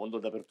paesi del mondo,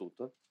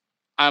 dappertutto.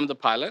 I'm the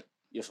pilot.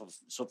 Io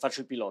faccio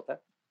il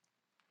pilota.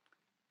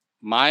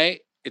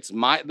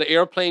 The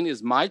airplane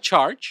is my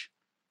charge.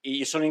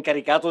 Io sono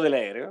incaricato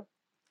dell'aereo.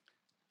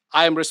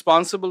 I am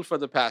responsible for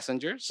the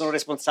passengers. Sono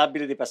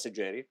responsabile dei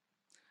passeggeri.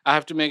 I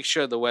have to make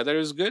sure the weather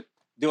is good.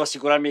 Devo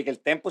assicurarmi che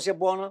il tempo sia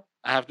buono,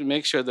 I have to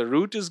make sure the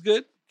route is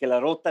good. che la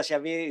rotta sia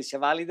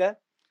valida.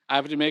 I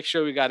have to make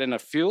sure we got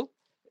enough fuel.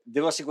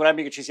 Devo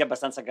assicurarmi che ci sia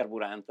abbastanza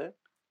carburante.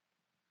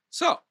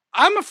 So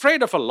I'm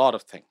afraid of a lot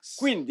of things.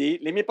 Quindi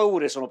le mie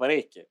paure sono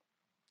parecchie.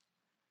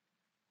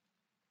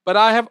 But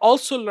I have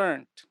also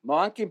learned Ma ho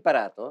anche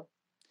imparato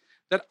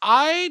that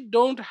I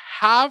don't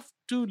have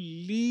to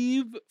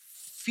leave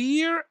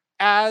fear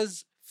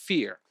as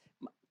fear.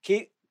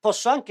 che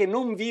posso anche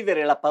non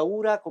vivere la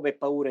paura come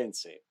paura in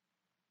sé.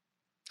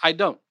 I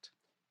don't.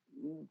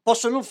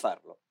 Posso non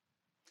farlo.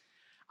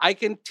 I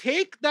can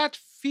take that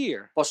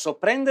fear Posso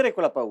prendere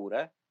quella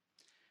paura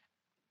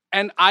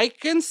and I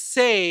can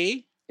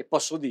say, e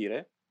posso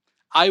dire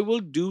I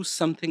will do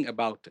something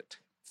about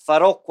it.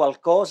 farò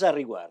qualcosa al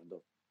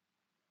riguardo.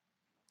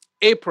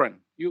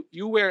 Apron.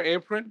 You wear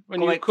apron when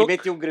Come you ti cook?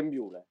 metti un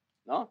grembiule,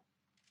 no?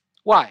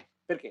 Why?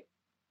 Perché?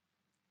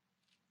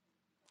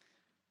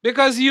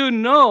 Because you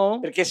know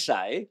Perché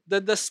sai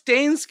that the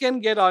stains can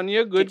get on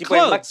your che good ti puoi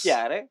clothes.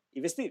 macchiare i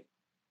vestiti.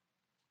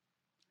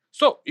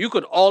 So you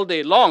could all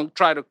day long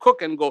try to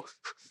cook and go,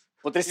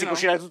 Potresti You know.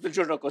 cucinare tutto il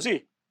giorno così.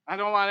 I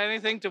don't want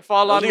anything to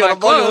fall Non on dico, my non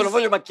voglio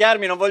clothes.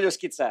 macchiarmi, non voglio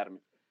schizzarmi.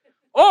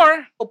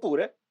 Or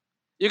Oppure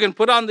you can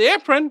put on the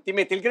apron ti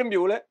metti il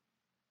grembiule,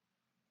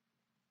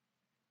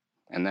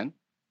 and then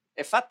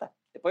è fatta.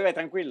 E poi vai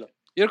tranquillo.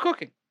 you're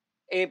cooking.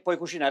 e puoi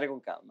cucinare con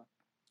calma.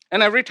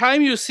 And every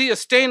time you see a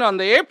stain on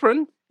the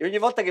apron, E ogni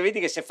volta che vedi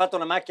che si è fatta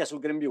una macchia sul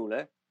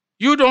grembiule,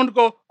 you don't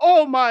go,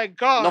 oh my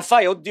God. non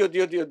fai oddio,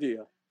 Dio, Dio,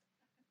 Dio.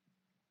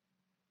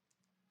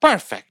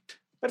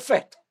 Perfect.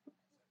 Perfetto.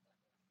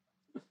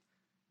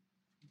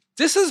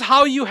 This is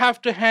how you have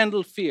to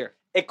handle fear.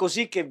 È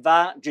così che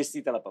va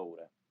gestita la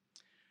paura.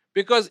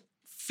 Because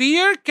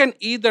fear can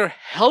either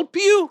help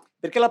you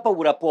Perché la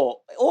paura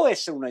può o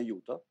essere un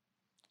aiuto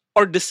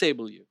or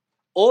disable you.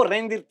 o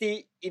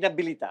renderti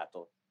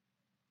inabilitato.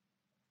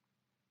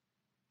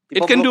 Ti It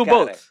può can do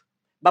bloccare. both.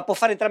 Ma può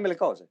fare entrambe le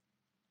cose.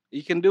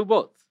 You can do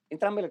both.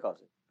 Entrambe le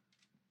cose.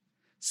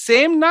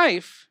 Same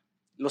knife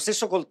Lo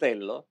stesso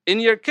coltello in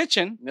your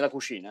kitchen nella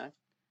cucina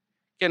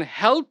can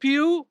help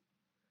you,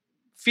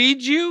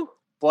 feed you,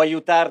 può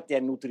aiutarti a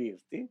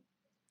nutrirti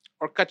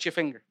or cut your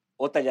finger.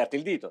 o tagliarti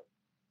il dito.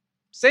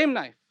 Same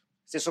knife.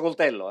 Stesso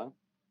coltello, eh?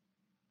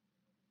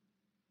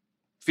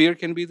 Fear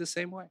can be the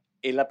same way.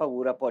 E la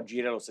paura può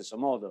agire allo stesso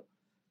modo.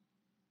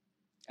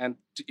 And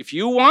if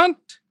you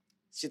want,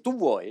 Se tu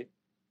vuoi,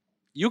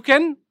 you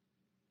can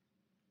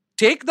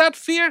take that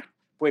fear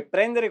puoi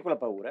prendere quella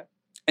paura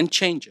and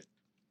change it.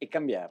 e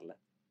cambiarla.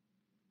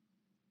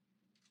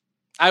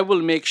 I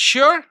will make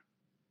sure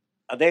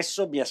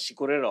Adesso mi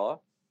assicurerò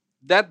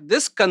that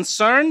this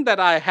concern that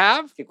I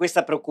have che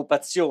questa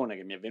preoccupazione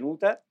che mi è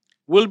venuta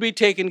will be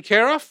taken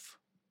care of,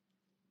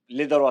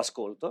 le darò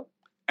ascolto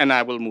and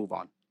I will move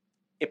on.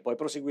 e poi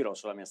proseguirò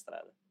sulla mia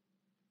strada.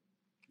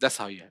 That's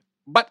how you have.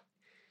 But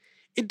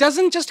it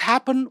doesn't just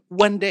happen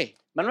one day.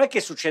 Ma non è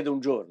che succede un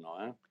giorno,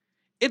 eh?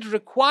 It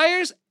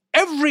requires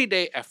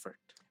everyday effort.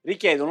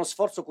 Richiede uno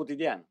sforzo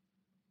quotidiano.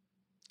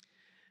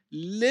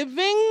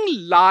 Living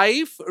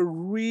life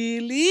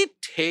really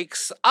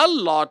takes a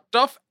lot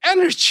of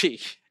energy.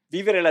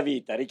 Vivere la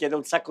vita richiede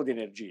un sacco di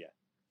energia.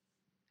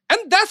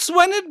 And that's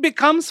when it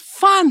becomes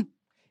fun.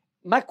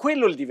 Ma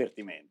quello è il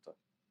divertimento.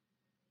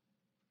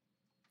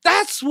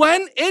 That's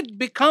when it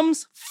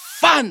becomes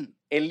fun.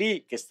 È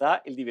lì che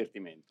sta il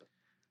divertimento.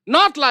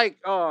 Not like,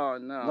 oh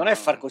no. Non è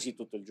far così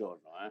tutto il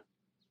giorno, eh?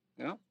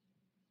 You know?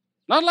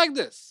 Not like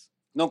this.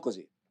 Non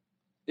così.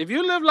 If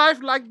you live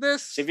life like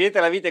this, Se vivete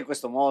la vita in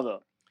questo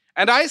modo,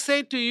 and I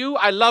say to you,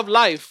 I love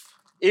life,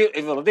 e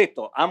ve l'ho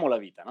detto, amo la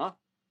vita, no?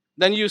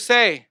 then you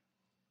say,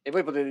 E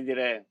voi potete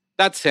dire,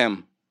 that's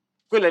him.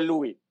 quello è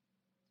lui.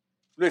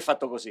 Lui è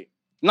fatto così.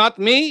 Not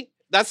me,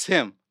 that's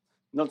him.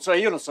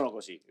 Io non sono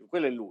così.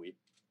 Quello è lui.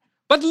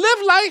 But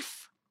live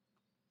life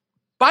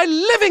by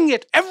living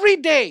it every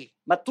day.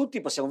 Ma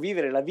tutti possiamo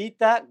vivere la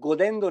vita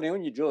godendone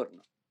ogni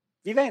giorno.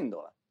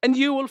 Vivendola. And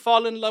you will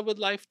fall in love with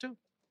life too.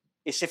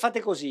 E se fate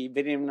così,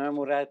 ve ne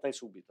innamorate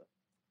subito.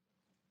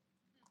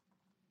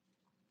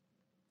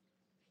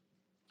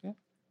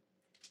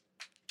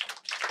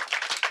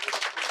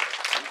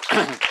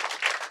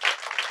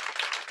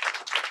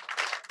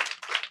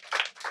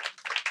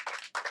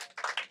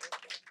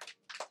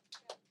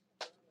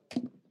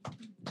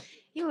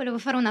 Io volevo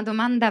fare una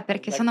domanda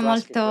perché sono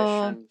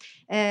molto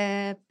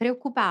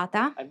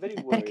preoccupata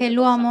perché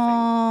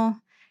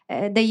l'uomo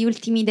degli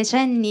ultimi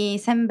decenni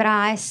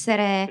sembra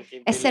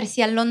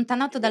essersi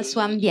allontanato dal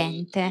suo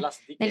ambiente,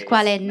 nel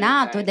quale è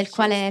nato e del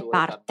quale è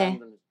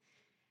parte.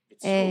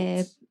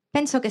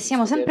 Penso che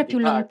siamo sempre più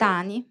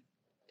lontani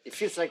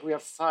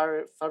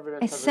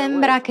e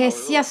sembra che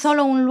sia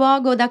solo un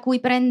luogo da cui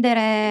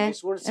prendere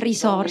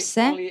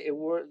risorse.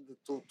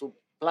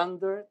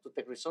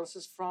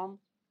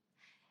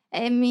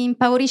 E mi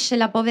impaurisce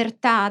la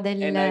povertà del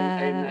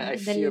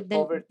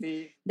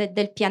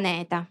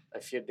pianeta.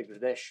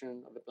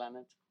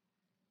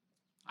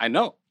 I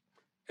know.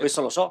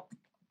 Questo lo so.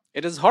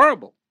 It is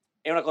horrible.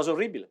 È una cosa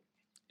orribile.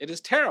 It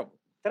is terrible.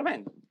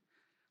 Tremendo.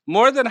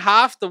 More than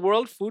half the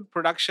world food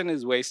production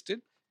is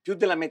wasted. Più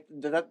della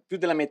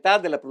metà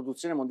della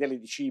produzione mondiale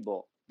di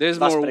cibo There's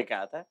va more-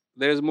 sprecata.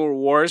 There's more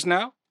wars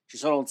now. Ci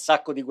sono un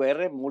sacco di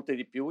guerre, molte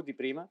di più di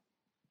prima.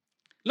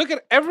 Look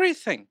at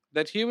everything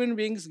that human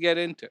beings get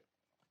into.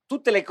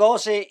 Tutte le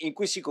cose in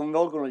cui si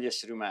coinvolgono gli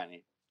esseri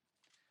umani.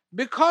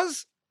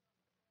 Because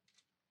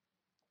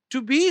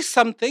to be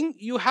something,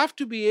 you have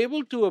to be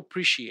able to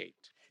appreciate.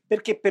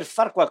 Perché per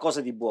far qualcosa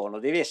di buono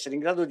devi essere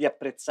in grado di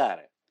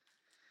apprezzare.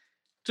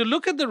 To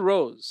look at the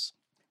rose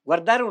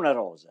Guardare una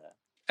rosa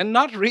and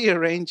not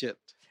rearrange it,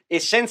 e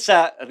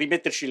senza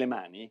rimetterci le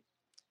mani,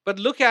 but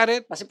look at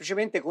it, ma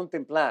semplicemente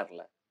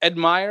contemplarla,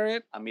 admire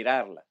it,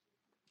 ammirarla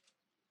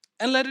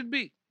and let it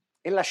be.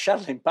 e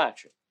lasciarla in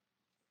pace.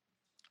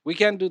 We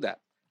can't do that.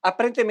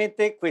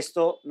 Apparentemente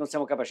questo non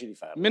siamo capaci di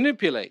farlo.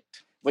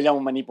 Manipulate, Vogliamo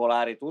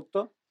manipolare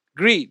tutto,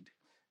 greed.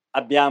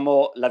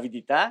 abbiamo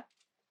l'avidità,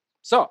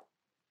 So,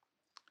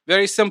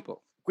 very simple.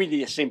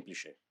 quindi è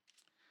semplice.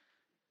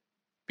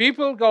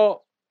 People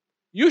go,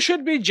 you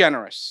should be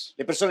generous.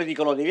 Le persone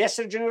dicono devi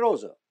essere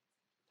generoso.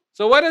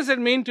 So what does it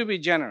mean to be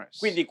generous?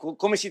 Quindi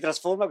come si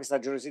trasforma questa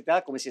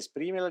generosità? Come si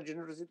esprime la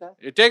generosità?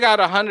 You take out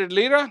 100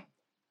 lira,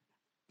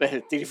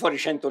 Tiri fuori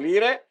 100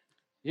 lire,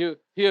 you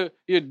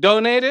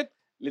donate it,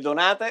 le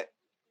donate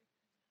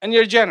and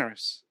you're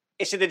generous.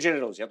 e siete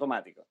generosi,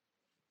 automatico.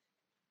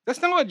 That's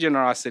not what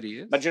generosity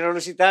is. Ma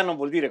generosità non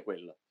vuol dire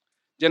quello.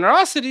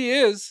 Generosity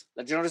is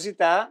La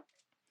generosità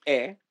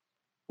è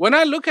when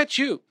I look at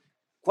you,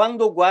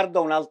 quando guardo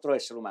a un altro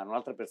essere umano,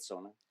 un'altra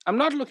persona. I'm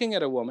not looking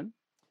at a woman.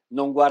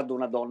 Non guardo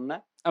una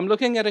donna, I'm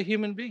looking at a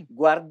human being.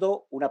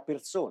 guardo una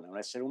persona, un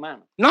essere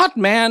umano. Not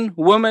man,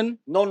 woman,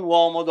 Non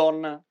uomo,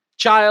 donna,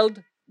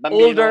 child,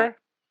 bambino,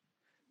 older,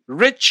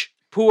 rich,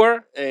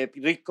 poor,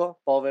 ricco,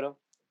 povero,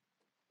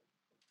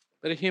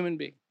 but a human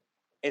being.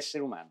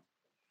 essere umano.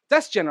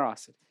 That's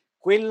generosity.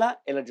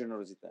 Quella è la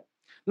generosità.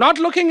 Not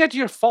looking at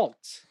your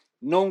faults,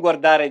 Non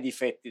guardare i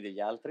difetti degli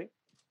altri,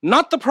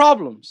 not the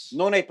problems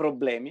non ai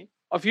problemi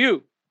of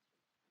you,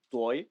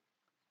 tuoi,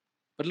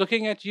 but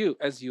looking at you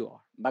as you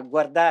are. ma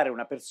guardare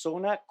una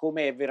persona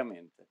come è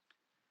veramente.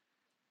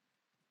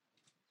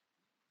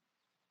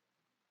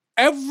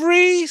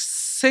 Every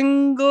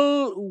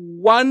single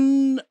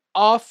one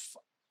of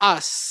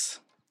us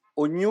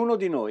Ognuno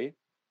di noi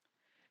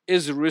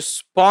is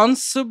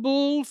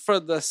responsible for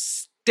the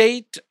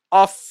state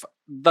of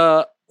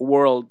the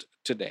world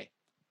today.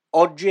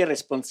 oggi è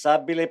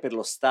responsabile per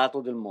lo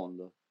stato del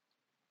mondo.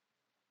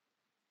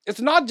 It's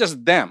not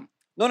just them.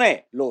 Non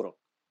è loro,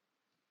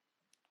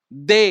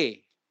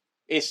 They.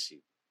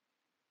 essi.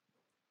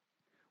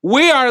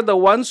 We are the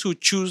ones who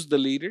choose the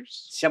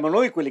leaders. Siamo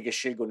noi quelli che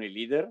scelgono i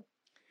leader.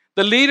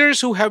 The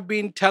leaders who have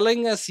been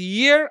telling us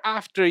year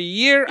after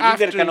year I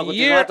leader after che hanno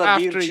year continuato a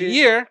after dirci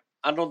year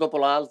anno dopo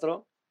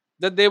l'altro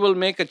that they will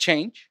make a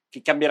change.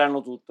 che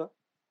cambieranno tutto.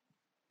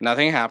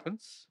 Nothing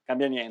happens.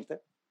 Cambia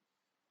niente.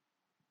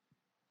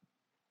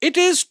 It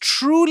is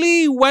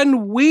truly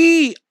when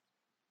we,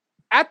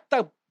 at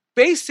the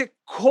basic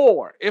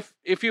core,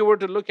 if you were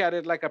to look at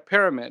it like a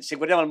pyramid, Se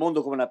guardiamo il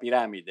mondo come una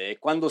piramide, e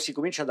quando si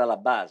comincia dalla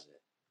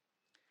base,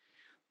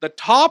 the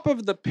top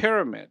of the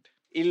pyramid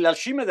la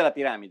cima della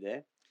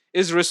piramide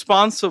is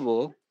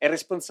responsible è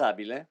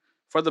responsabile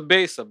for the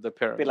base of the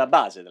per pyramid. la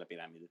base della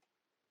piramide.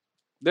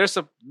 Those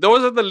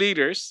are the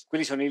leaders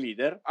Quelli sono i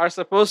leader. are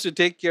supposed to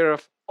take care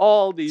of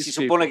all these Si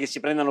suppone people. che si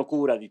prendano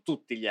cura di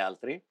tutti gli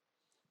altri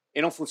e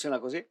non funziona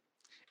così.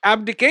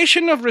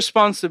 Abdication of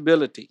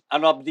responsibility.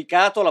 Hanno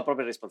abdicato la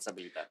propria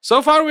responsabilità.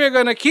 So far we are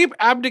going to keep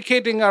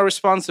abdicating our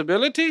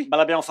responsibility. Ma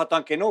l'abbiamo fatto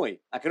anche noi.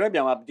 Anche noi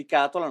abbiamo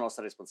abdicato la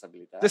nostra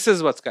responsabilità. This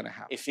is what's going to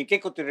happen. E finché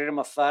continueremo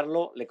a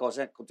farlo, le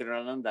cose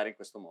continueranno ad andare in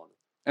questo modo.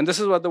 And this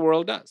is what the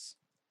world does.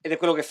 Ed è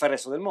quello che fa il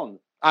resto del mondo.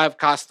 I have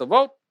cast the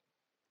vote.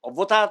 Ho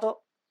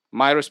votato,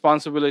 My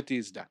responsibility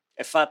is done.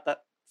 è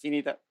fatta,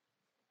 finita.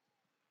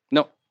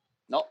 No.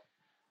 No.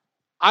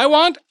 I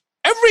want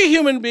every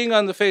human being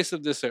on the face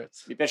of this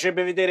earth. Mi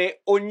piacerebbe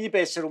vedere ogni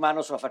essere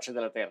umano sulla faccia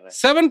della terra.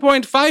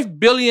 7.5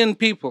 billion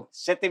people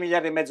 7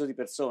 miliardi e mezzo di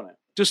persone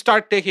to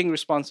start taking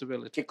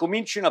responsibility. che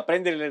comincino a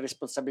prendere le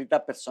responsabilità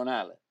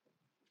personali.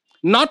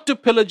 Not to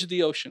pillage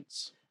the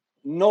oceans.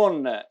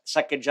 Non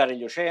saccheggiare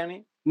gli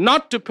oceani,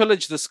 Not to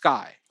pillage the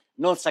sky.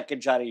 non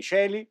saccheggiare i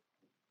cieli.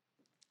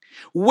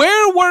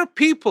 Where were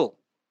people?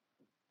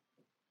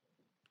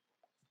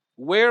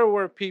 Where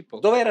were people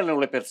Dove erano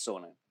le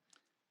persone?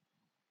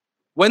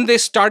 when they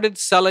started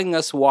selling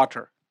us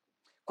water?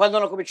 Quando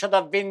hanno cominciato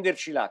a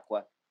venderci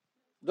l'acqua.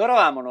 Dove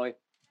eravamo noi?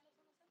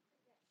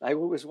 I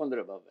always wonder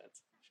about that.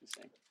 she's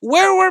saying.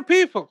 Where were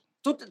people?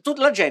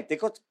 La gente,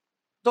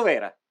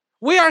 dov'era?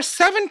 We are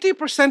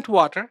 70%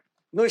 water.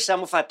 Noi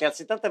siamo fatti al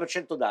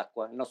 70%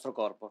 d'acqua, il nostro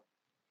corpo.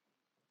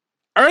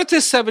 Earth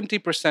is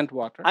 70%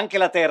 water. Anche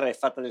la Terra è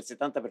fatta del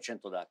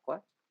 70%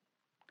 d'acqua.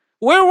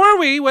 Where were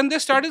we when they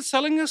started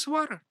selling us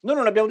water? Noi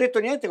non abbiamo detto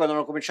niente quando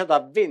hanno cominciato a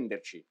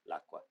venderci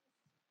l'acqua.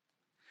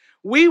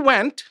 We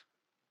went,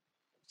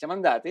 Siamo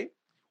andati,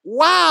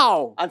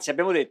 wow, anzi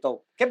abbiamo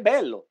detto, che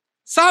bello,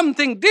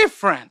 something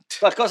different,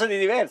 qualcosa di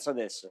diverso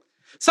adesso,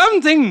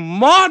 something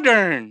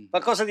modern.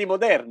 qualcosa di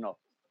moderno.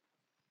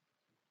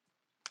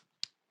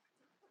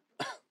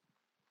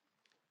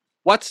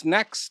 What's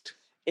next?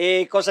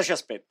 E cosa ci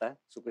aspetta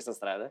su questa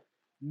strada?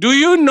 Do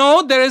you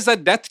know there is a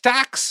death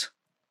tax?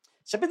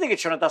 Sapete che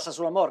c'è una tassa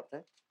sulla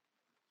morte?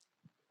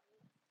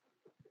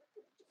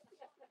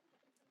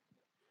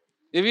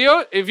 If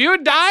you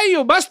die,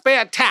 you must pay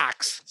a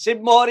tax. Se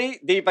muori,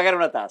 devi pagare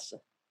una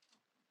tassa.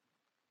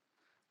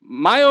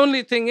 My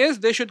only thing is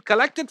they should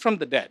collect it from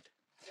the dead.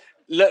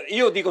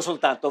 Io dico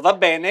soltanto, va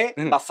bene,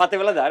 ma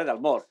fatevela dare dal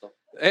morto.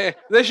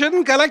 They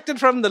shouldn't collect it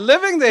from the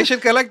living, they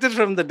should collect it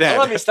from the dead.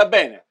 Allora mi sta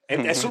bene.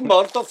 E sul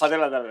morto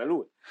fatevela dare da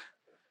lui.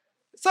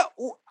 So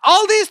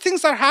all these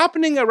things are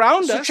happening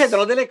around us.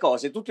 Succedono delle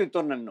cose tutto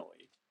intorno a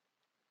noi.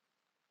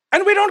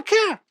 And we don't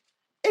care.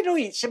 E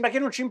noi sembra che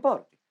non ci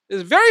importi.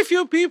 There's very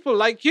few people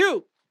like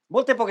you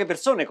Molte poche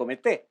persone come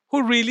te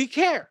who really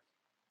care.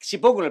 si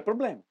pongono il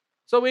problema.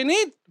 So we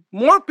need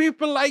more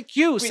people like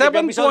you, Quindi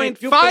abbiamo bisogno di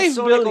più 7.5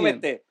 persone come billion,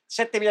 te,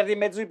 7 miliardi e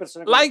mezzo di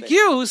persone come like te,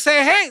 you, who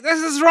say, hey,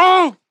 this is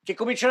wrong. che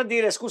cominciano a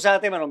dire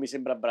scusate ma non mi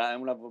sembra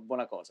una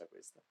buona cosa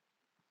questa.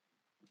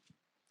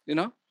 You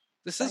know,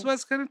 this is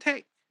what's going to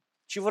take.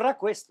 Ci vorrà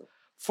questo.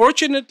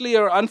 Fortunately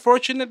or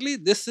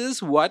unfortunately, this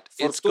is what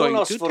it's Fortuna o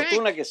going to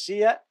sfortuna take. che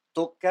sia,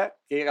 tocca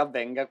che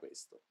avvenga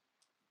questo.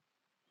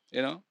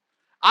 You know,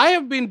 I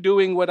have been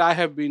doing what I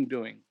have been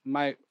doing.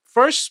 My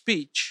first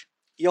speech,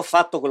 Io ho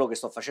fatto quello che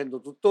sto facendo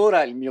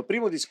tuttora, il mio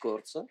primo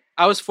discorso,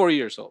 I was 4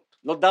 years old.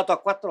 l'ho dato a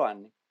 4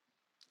 anni.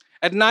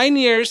 At 9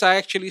 years, I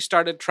actually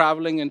started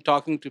traveling and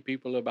talking to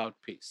people about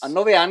peace. A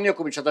 9 anni ho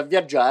cominciato a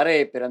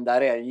viaggiare per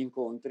andare agli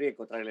incontri e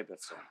incontrare le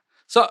persone.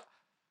 So,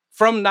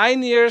 from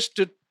 9 years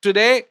to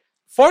today,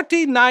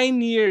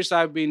 49 years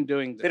I've been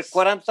doing Per this.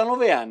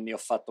 49 anni ho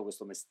fatto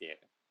questo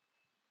mestiere.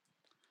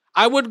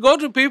 I would go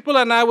to people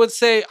and I would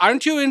say,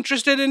 aren't you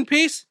interested in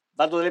peace?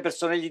 Vado dalle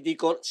persone e gli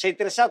dico, sei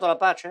interessato alla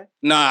pace?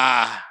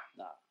 Nah.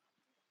 No.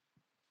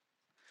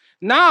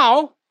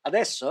 Now,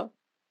 Adesso?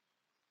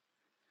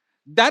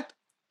 that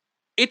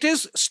it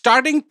is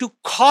starting to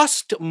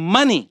cost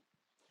money,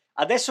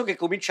 Adesso che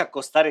comincia a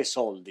costare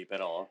soldi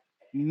però,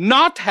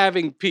 not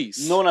having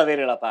peace, non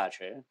avere la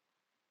pace,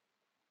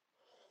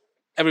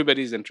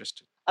 everybody's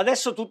interested.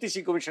 adesso tutti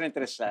si cominciano a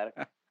interessare.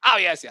 Oh,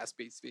 yes, yes,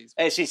 peace,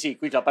 peace. Sì,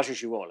 qui la pace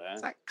ci vuole.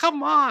 It's like,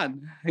 come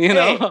on, you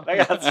know?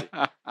 Ragazzi.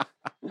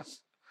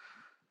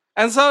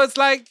 And so it's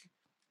like,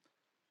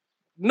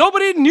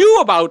 nobody knew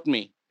about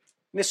me,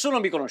 Nessuno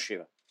mi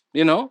conosceva.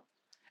 you know?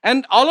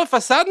 And all of a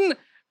sudden,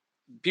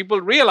 people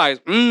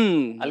realize,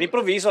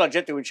 All'improvviso la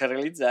gente comincia a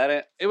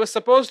realizzare it was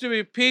supposed to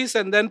be peace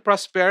and then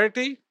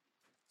prosperity.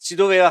 si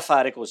doveva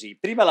fare così.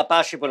 Prima la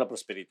pace, poi la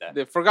prosperità.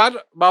 They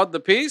forgot about the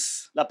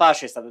peace La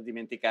pace è stata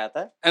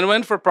dimenticata. and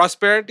went for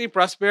prosperity,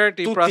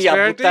 prosperity, Tutti a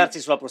prosperity. buttarsi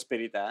sulla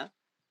prosperità.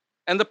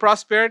 And the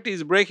prosperity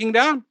is breaking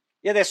down.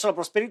 E adesso la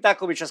prosperità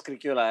comincia a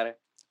scricchiolare.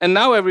 And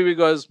now everybody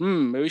goes,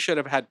 we should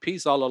have had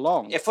peace all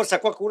along, E forse a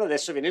qualcuno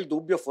adesso viene il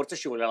dubbio, forse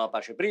ci voleva la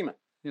pace prima.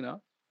 you know?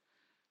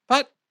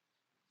 But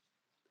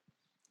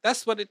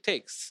that's what it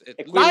takes. È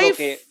quello Life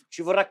che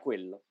ci vorrà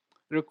quello.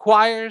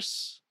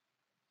 requires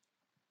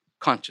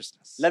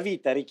consciousness. La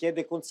vita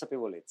richiede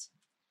consapevolezza.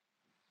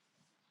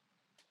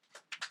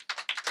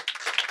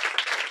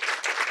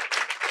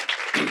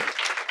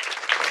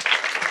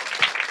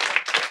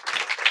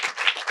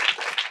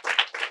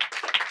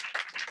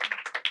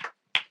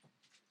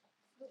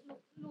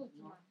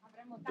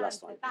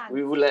 Last one.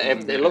 We will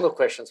have a lot of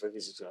questions for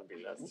this is going to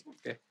be last.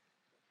 Okay.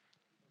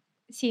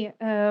 Sì,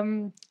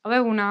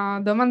 avevo una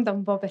domanda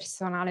un po'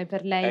 personale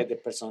per I lei. had a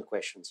personal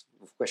question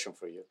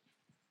for you.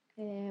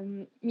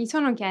 Mi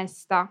sono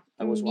chiesta,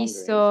 I was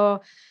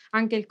visto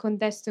anche il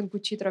contesto in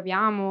cui ci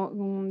troviamo,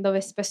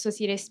 dove spesso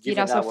si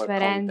respira Given our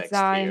sofferenza context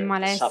e here, the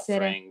malessere,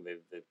 suffering,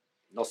 the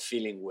not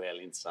feeling well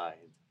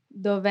inside.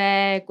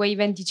 dove quei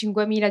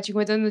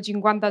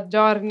 25.550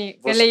 giorni che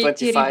Those lei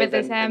ci 25 ripete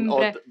and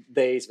sempre, odd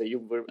days that you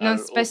were non are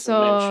also spesso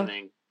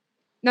mentioning,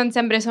 non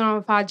sempre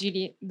sono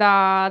facili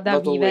da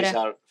not vivere. always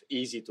are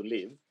easy to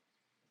live.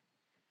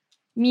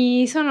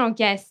 Mi sono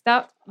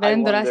chiesta,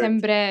 vedendola wondered,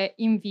 sempre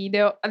in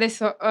video,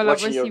 adesso ho la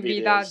watching your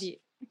possibilità videos, di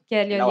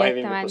chiederglielo now having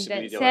the direttamente,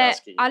 possibility of se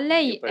asking a you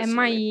lei è personally,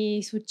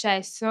 mai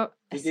successo,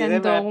 did it ever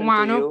essendo happen to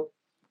umano you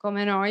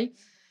come noi,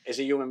 as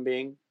a human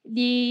being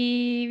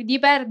di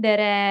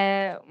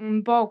perdere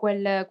un po'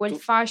 quel To-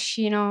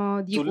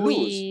 fascino di to lose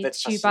cui that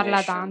ci parla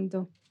fascination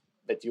tanto?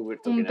 that you were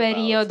Un talking about?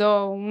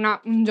 periodo,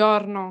 un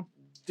giorno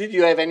Did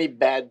you have any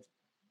bad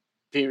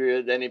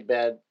period, any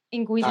bad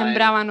in cui time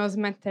sembrava non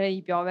smettere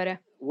di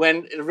piovere?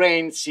 when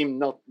rain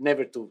seemed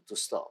never to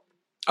stop?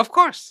 Of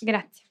course.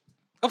 Grazie.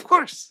 Of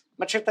course.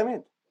 Ma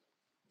certamente,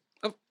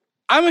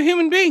 I'm a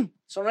human being.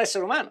 sono un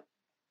essere umano.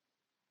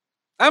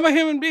 I'm a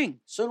human being.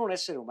 Sono un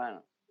essere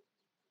umano.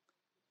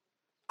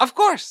 Of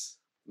course.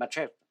 Ma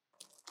certo.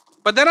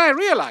 But then I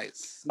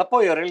realize, Ma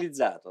poi ho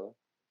realizzato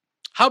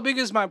how big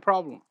is my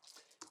problem?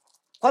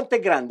 quanto è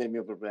grande il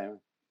mio problema.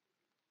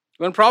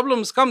 When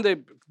problems come,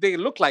 they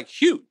look like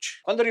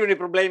huge. Quando arrivano i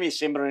problemi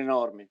sembrano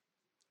enormi.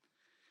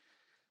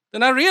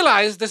 Then I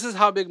realize this is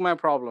how big my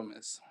problem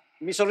is.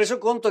 Mi sono reso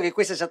conto che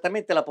questa è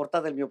esattamente la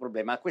portata del mio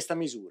problema, a questa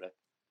misura.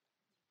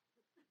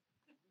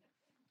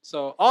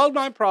 So all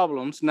my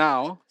problems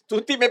now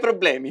Tutti i miei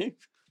problemi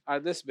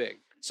are this big.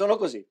 sono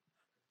così.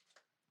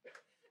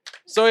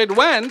 So it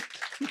went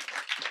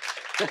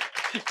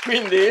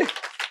Quindi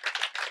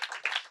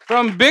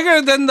from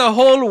bigger than the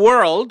whole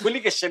world quelli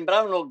che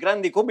sembravano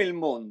grandi come il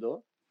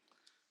mondo,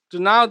 to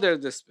now they're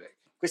this big.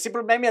 questi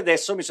problemi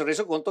adesso mi sono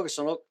reso conto che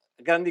sono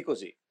grandi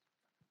così.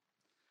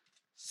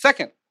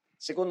 Second,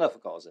 Seconda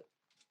cosa,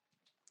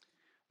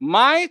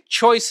 my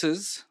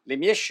choices le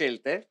mie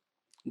scelte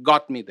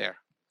got me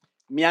there.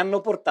 mi hanno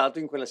portato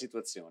in quella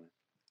situazione.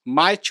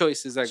 My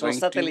choices are Sono going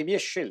state le to mie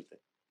scelte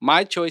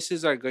my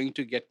choices are going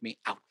to get me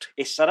out.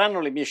 e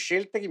saranno le mie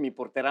scelte che mi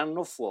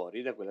porteranno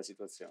fuori da quella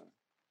situazione.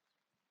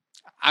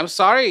 I'm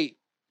sorry.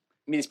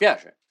 Mi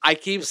dispiace. I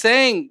keep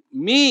saying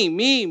me,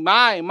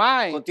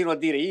 my. Continuo a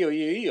dire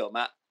io,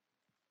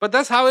 But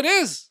that's how it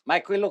is. ma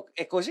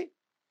è così.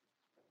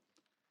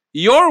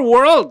 Your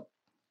world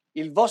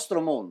Il vostro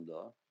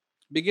mondo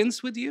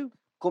begins with you.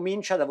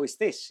 comincia da voi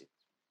stessi,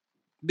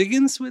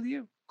 Begins with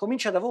you.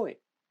 comincia da voi.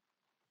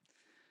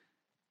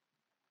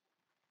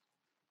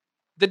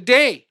 The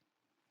day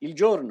Il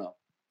giorno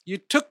you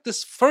took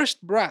this first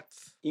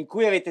breath, in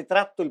cui avete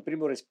tratto il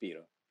primo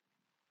respiro,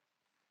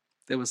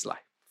 there was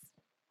life.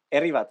 è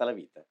arrivata la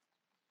vita.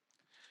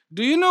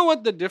 Do you know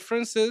what the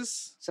difference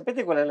is?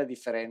 Sapete qual è la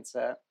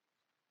differenza?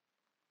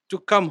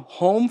 To come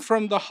home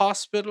from the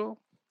hospital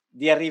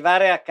Di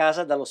arrivare a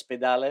casa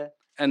dall'ospedale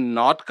and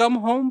not come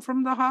home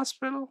from the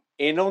hospital?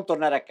 e non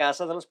tornare a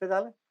casa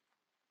dall'ospedale?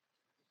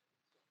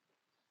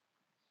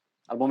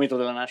 Al momento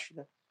della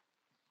nascita?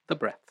 The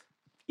breath.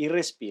 Il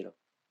respiro.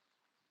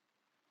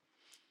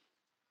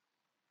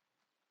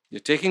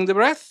 You're taking the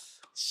breath,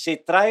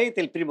 Se traete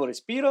il primo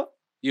respiro,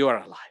 you are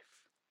alive.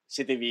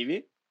 siete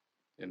vivi,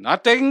 You're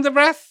not taking the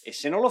breath, e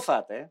se non lo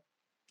fate,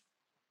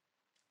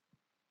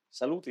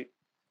 saluti,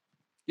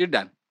 you're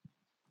done.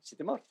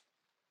 siete morti.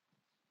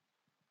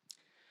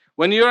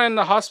 When you're in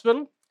the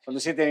hospital, Quando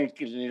siete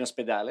in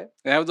ospedale,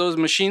 they have those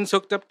machines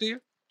hooked up to you.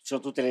 ci sono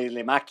tutte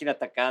le macchine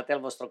attaccate al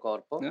vostro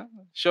corpo, Yeah.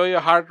 Show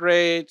your heart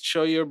rate,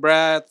 show your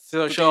breath,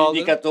 tutti show all gli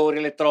this. indicatori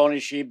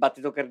elettronici,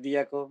 battito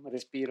cardiaco,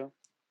 respiro.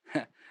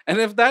 And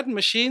if that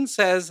machine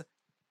says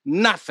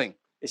nothing,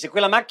 E se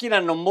quella macchina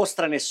non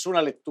mostra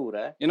nessuna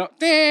lettura, you know,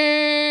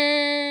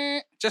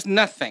 just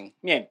nothing,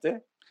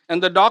 niente,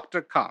 and the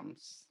doctor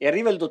comes e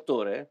arriva il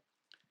dottore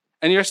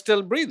and you're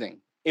still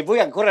breathing, e voi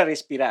ancora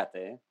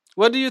respirate,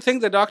 what do you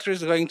think the doctor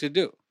is going to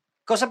do?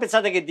 cosa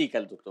pensate che dica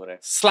il dottore?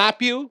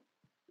 Slap you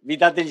Vi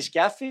dà degli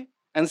schiaffi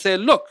and say,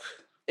 look,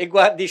 e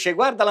dice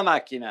guarda la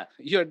macchina,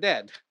 you're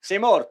dead. sei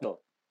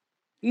morto.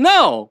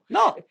 No,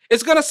 No,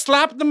 it's going to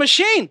slap the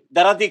machine.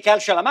 darà dei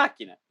calci alla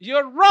macchina,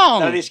 You're darà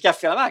wrong. dei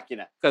schiaffi alla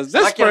macchina. Because La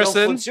this macchina non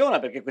person funziona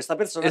perché questa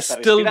persona is sta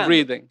still respirando.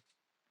 breathing.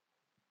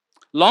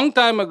 Long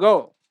time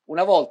ago,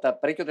 Una volta,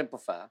 parecchio tempo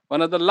fa,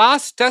 one of the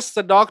last tests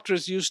the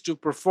doctors used to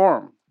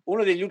perform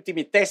uno degli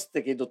ultimi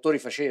test che i dottori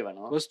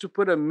facevano was to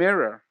put a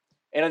mirror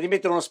era di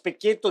mettere uno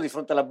specchietto di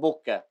fronte alla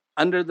bocca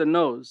under the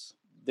nose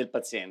del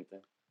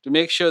paziente to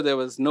make sure there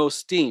was no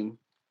steam,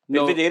 per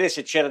no, vedere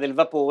se c'era del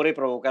vapore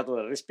provocato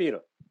dal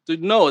respiro, to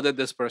know that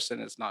this person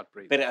is not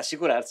breathing. per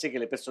assicurarsi che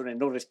le persone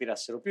non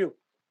respirassero più.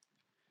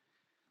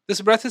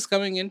 This breath is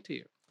coming into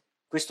you.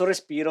 Questo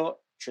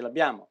respiro ce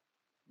l'abbiamo,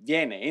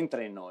 viene,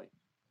 entra in noi.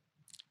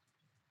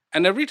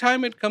 And every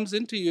time it comes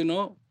into you,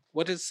 know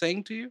what it's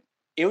saying to you?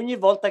 E ogni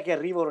volta che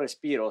arriva un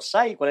respiro,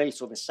 sai qual è il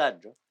suo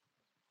messaggio?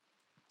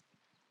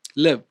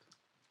 Live,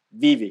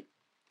 Vivi,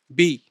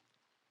 be,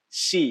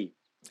 sii,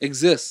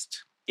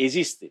 exist.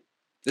 esisti.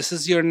 This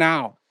is your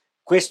now.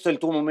 Questo è il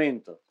tuo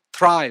momento.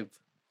 Thrive.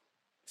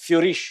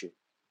 Fiorisci,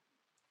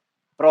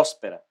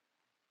 prospera.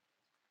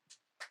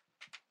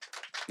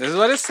 This is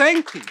what it's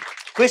saying to you.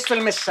 Questo è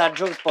il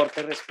messaggio che porta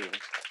il respiro.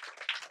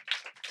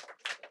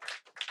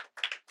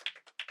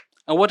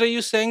 And what are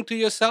you saying to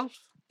yourself?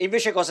 E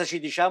invece cosa ci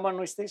diciamo a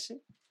noi stessi?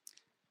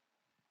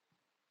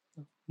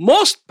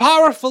 Most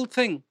powerful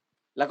thing,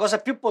 La cosa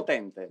più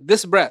potente,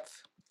 this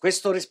breath,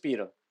 questo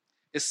respiro,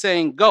 is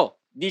saying go,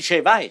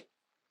 dice vai,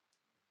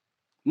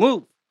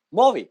 move,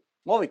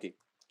 muoviti,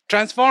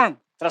 transform,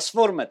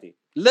 trasformati,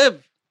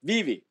 live,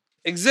 vivi,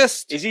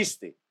 exist.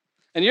 esisti.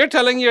 And you're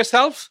telling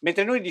yourself,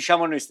 Mentre noi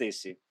diciamo a noi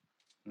stessi,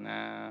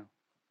 nah,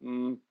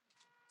 "Mm,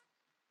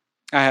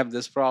 I have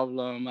this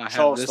problem, I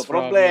c'ho have this sto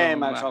problem,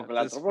 problema, I c'ho have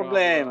quell'altro this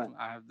problema." problem,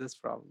 I have this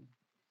problem.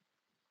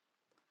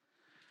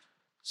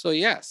 So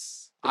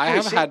yes, E I poi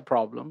have sì. had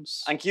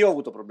problems. Anch'io ho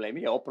avuto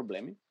problemi, ho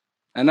problemi.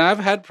 And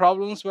I've had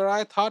problems where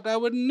I thought I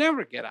would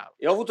never get out.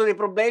 E ho avuto dei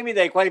problemi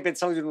dai quali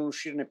pensavo di non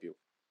uscirne più.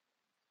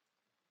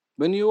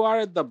 When you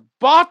are at the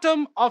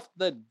bottom of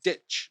the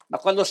ditch, Ma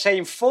quando sei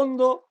in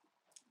fondo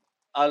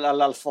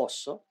al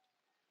fosso,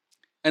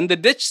 and the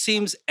ditch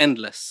seems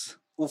endless,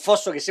 un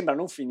fosso che sembra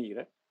non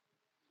finire,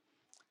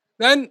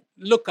 then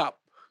look up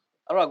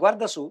allora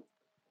guarda su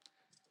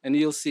and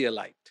you'll see a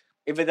light.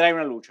 e vedrai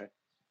una luce.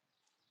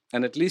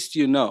 And at least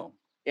you know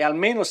E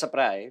almeno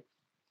saprai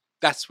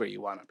that's where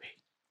you want to be.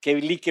 che è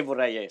lì che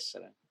vorrai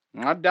essere.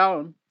 Not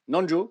down,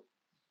 Non giù,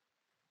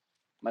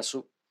 ma su.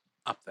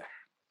 up there.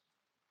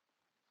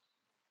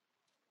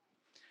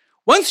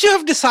 Once you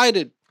have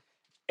decided,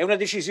 È una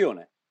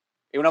decisione.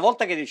 E una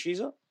volta che hai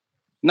deciso,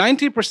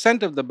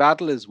 90% of the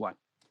battle is won.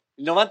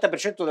 il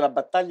 90% della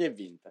battaglia è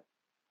vinta.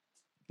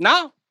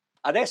 Now,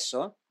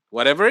 Adesso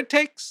whatever it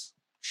takes,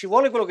 ci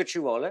vuole quello che ci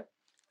vuole,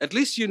 at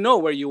least you know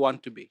where you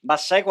want to be. ma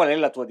sai qual è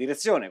la tua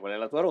direzione, qual è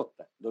la tua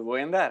rotta, dove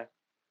vuoi andare.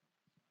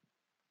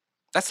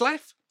 That's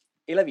life.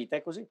 E la vita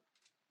è così.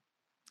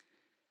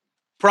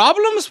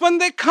 Problems, when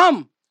they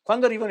come,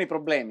 Quando arrivano i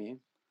problemi,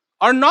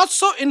 are not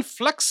so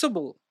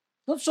inflexible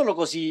non sono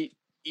così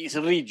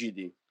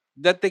rigidi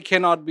that they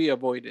cannot be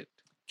avoided.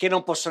 che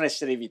non possono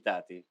essere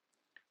evitati.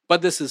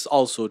 But this is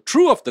also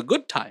true of the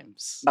good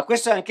times. Ma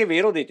questo è anche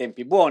vero dei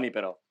tempi buoni,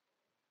 però.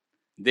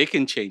 They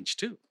can change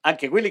too.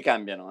 Anche quelli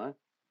cambiano, eh?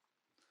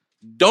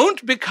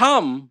 Don't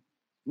become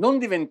Non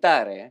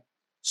diventare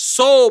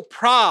so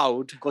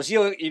proud. così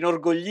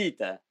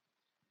inorgoglita.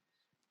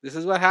 This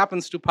is what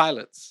happens to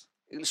pilots.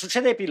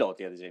 Succede ai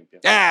piloti, ad esempio.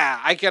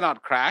 Yeah, I cannot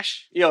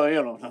crash. Io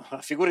no,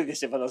 figurati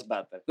se vado a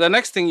sbattere. The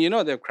next thing you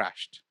know, they've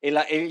crashed. E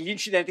gli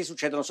incidenti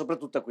succedono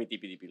soprattutto a quei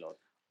tipi di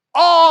piloti.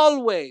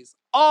 Always,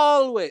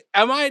 always.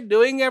 Am I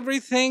doing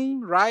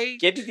everything right?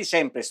 Chiediti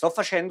sempre, sto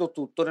facendo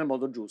tutto nel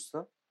modo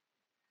giusto?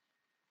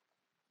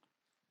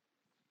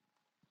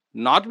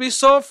 Not be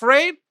so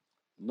afraid.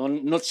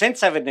 Non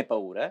senza averne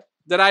paura.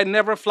 That I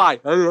never fly.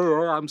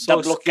 I'm so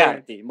da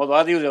bloccarti, in modo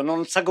da dire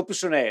non salgo più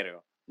su un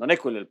aereo. Non è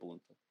quello il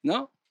punto.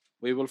 No,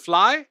 we will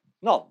fly.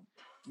 No,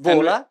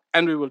 vola.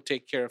 And we will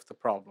take care of the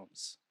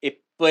problems.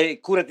 E poi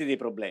curati dei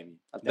problemi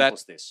al tempo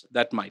stesso.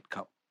 That might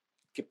come.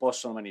 Che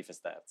possono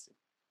manifestarsi.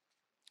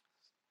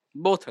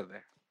 Both are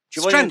there. Ci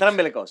vogliono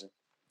entrambe le cose.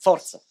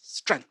 Forza.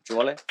 Strength. Ci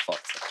vuole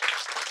forza.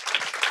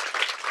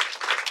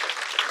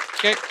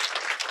 Ok.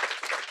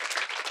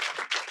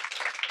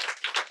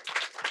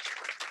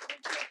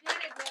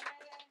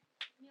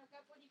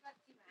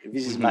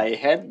 This is my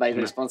head, my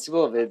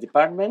responsible of the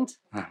department.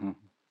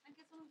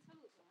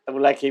 I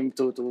would like him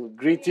to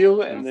greet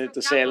you and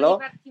to say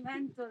hello.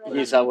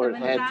 He's our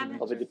head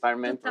of the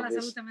department of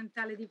this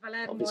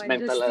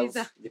mental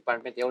health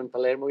department here in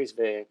Palermo. He's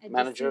the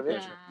manager of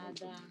it.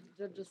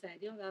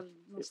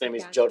 His name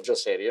is Giorgio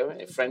Serio,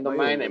 a friend of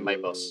mine and my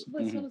boss.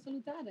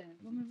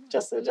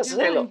 Just say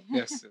hello.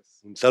 Yes.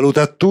 Un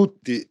saluto a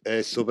tutti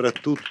e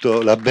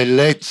soprattutto la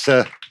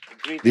bellezza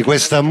di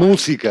questa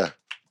musica.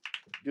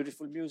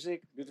 Beautiful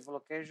music, beautiful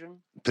occasion.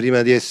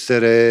 Prima di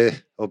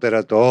essere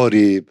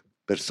operatori,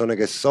 persone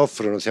che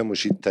soffrono, siamo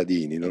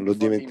cittadini, non lo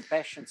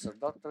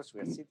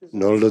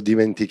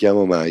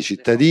dimentichiamo mai,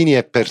 cittadini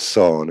e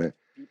persone.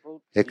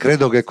 E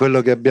credo che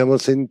quello che abbiamo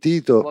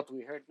sentito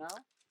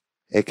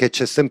è che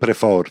c'è sempre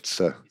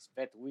forza.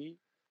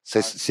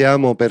 Se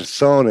siamo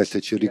persone,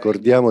 se ci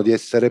ricordiamo di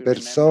essere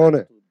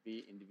persone,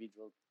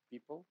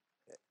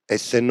 e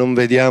se non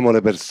vediamo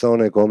le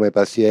persone come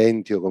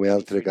pazienti o come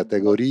altre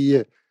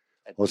categorie,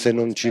 o se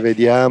non ci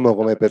vediamo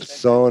come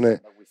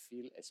persone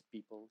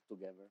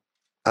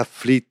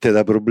afflitte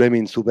da problemi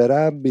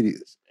insuperabili,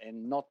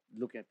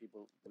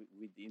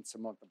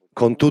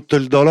 con tutto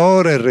il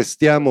dolore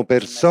restiamo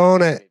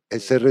persone, e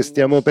se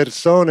restiamo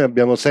persone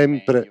abbiamo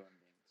sempre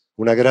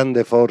una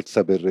grande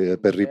forza per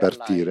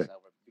ripartire.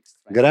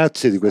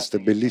 Grazie di queste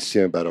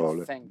bellissime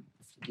parole.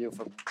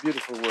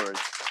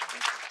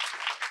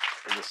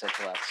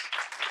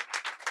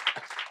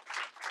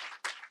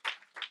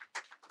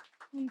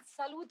 Un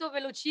saluto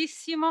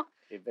velocissimo,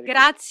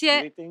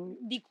 grazie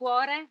di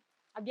cuore.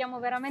 Abbiamo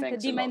veramente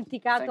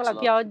dimenticato la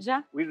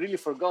pioggia. We really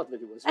forgot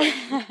that it was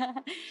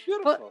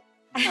beautiful.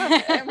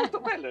 È molto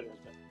bello in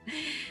realtà.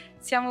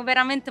 Siamo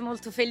veramente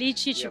molto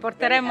felici, ci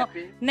porteremo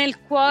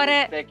nel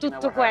cuore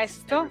tutto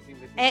questo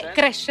e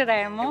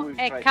cresceremo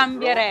e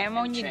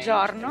cambieremo ogni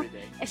giorno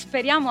e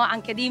speriamo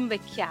anche di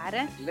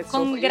invecchiare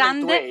con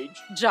grande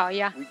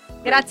gioia.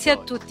 Grazie a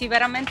tutti,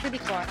 veramente di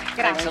cuore.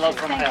 Grazie.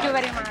 Thank you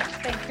very much.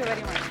 Thank you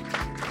very much.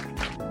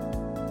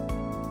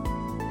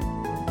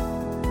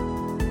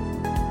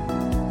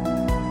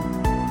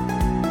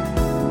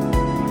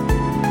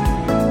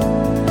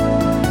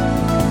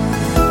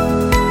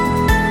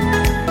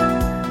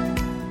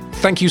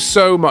 Thank you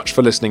so much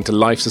for listening to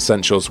Life's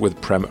Essentials with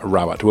Prem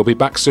Rawat. We'll be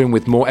back soon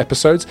with more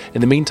episodes.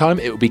 In the meantime,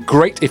 it would be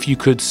great if you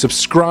could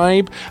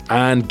subscribe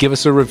and give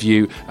us a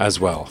review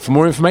as well. For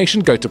more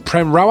information, go to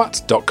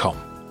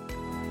premrawat.com.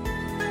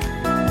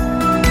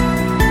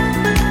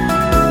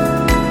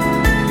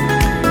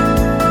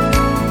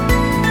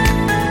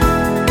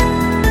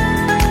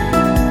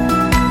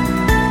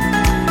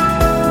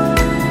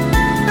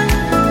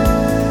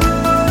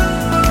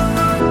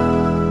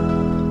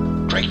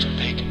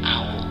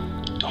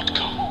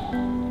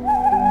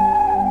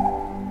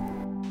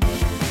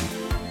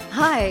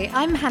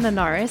 I'm Hannah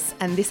Norris,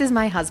 and this is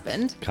my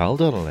husband, Carl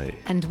Donnelly.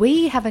 And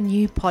we have a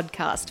new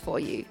podcast for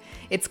you.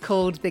 It's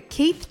called the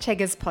Keith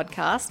Cheggers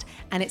Podcast,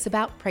 and it's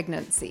about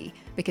pregnancy,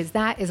 because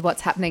that is what's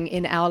happening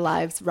in our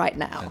lives right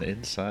now. And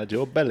inside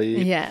your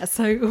belly. Yeah,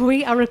 so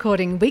we are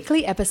recording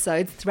weekly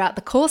episodes throughout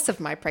the course of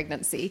my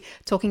pregnancy,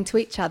 talking to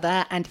each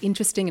other and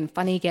interesting and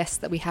funny guests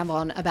that we have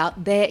on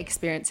about their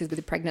experiences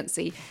with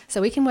pregnancy,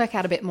 so we can work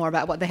out a bit more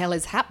about what the hell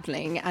is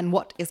happening and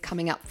what is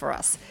coming up for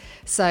us.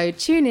 So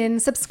tune in,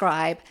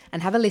 subscribe,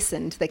 and have a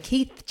listen to the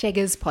Keith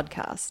Cheggers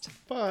Podcast.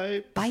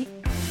 Bye. Bye.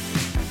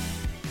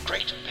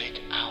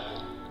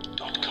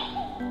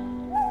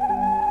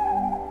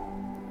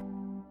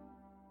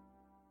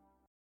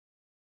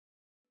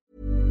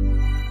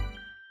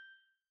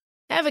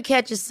 Ever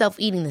catch yourself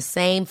eating the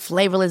same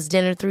flavorless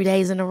dinner 3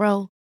 days in a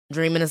row?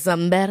 Dreaming of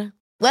something better?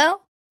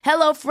 Well,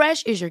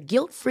 HelloFresh is your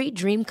guilt-free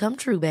dream come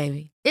true,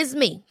 baby. It's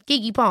me,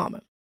 Keke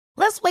Palmer.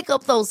 Let's wake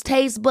up those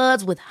taste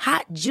buds with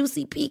hot,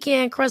 juicy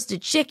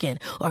pecan-crusted chicken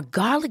or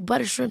garlic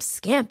butter shrimp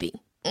scampi.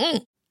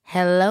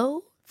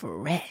 Hello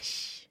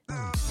Fresh.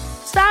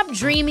 Stop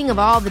dreaming of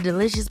all the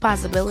delicious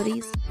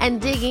possibilities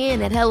and dig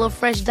in at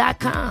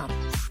HelloFresh.com.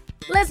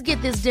 Let's get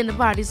this dinner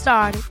party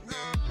started.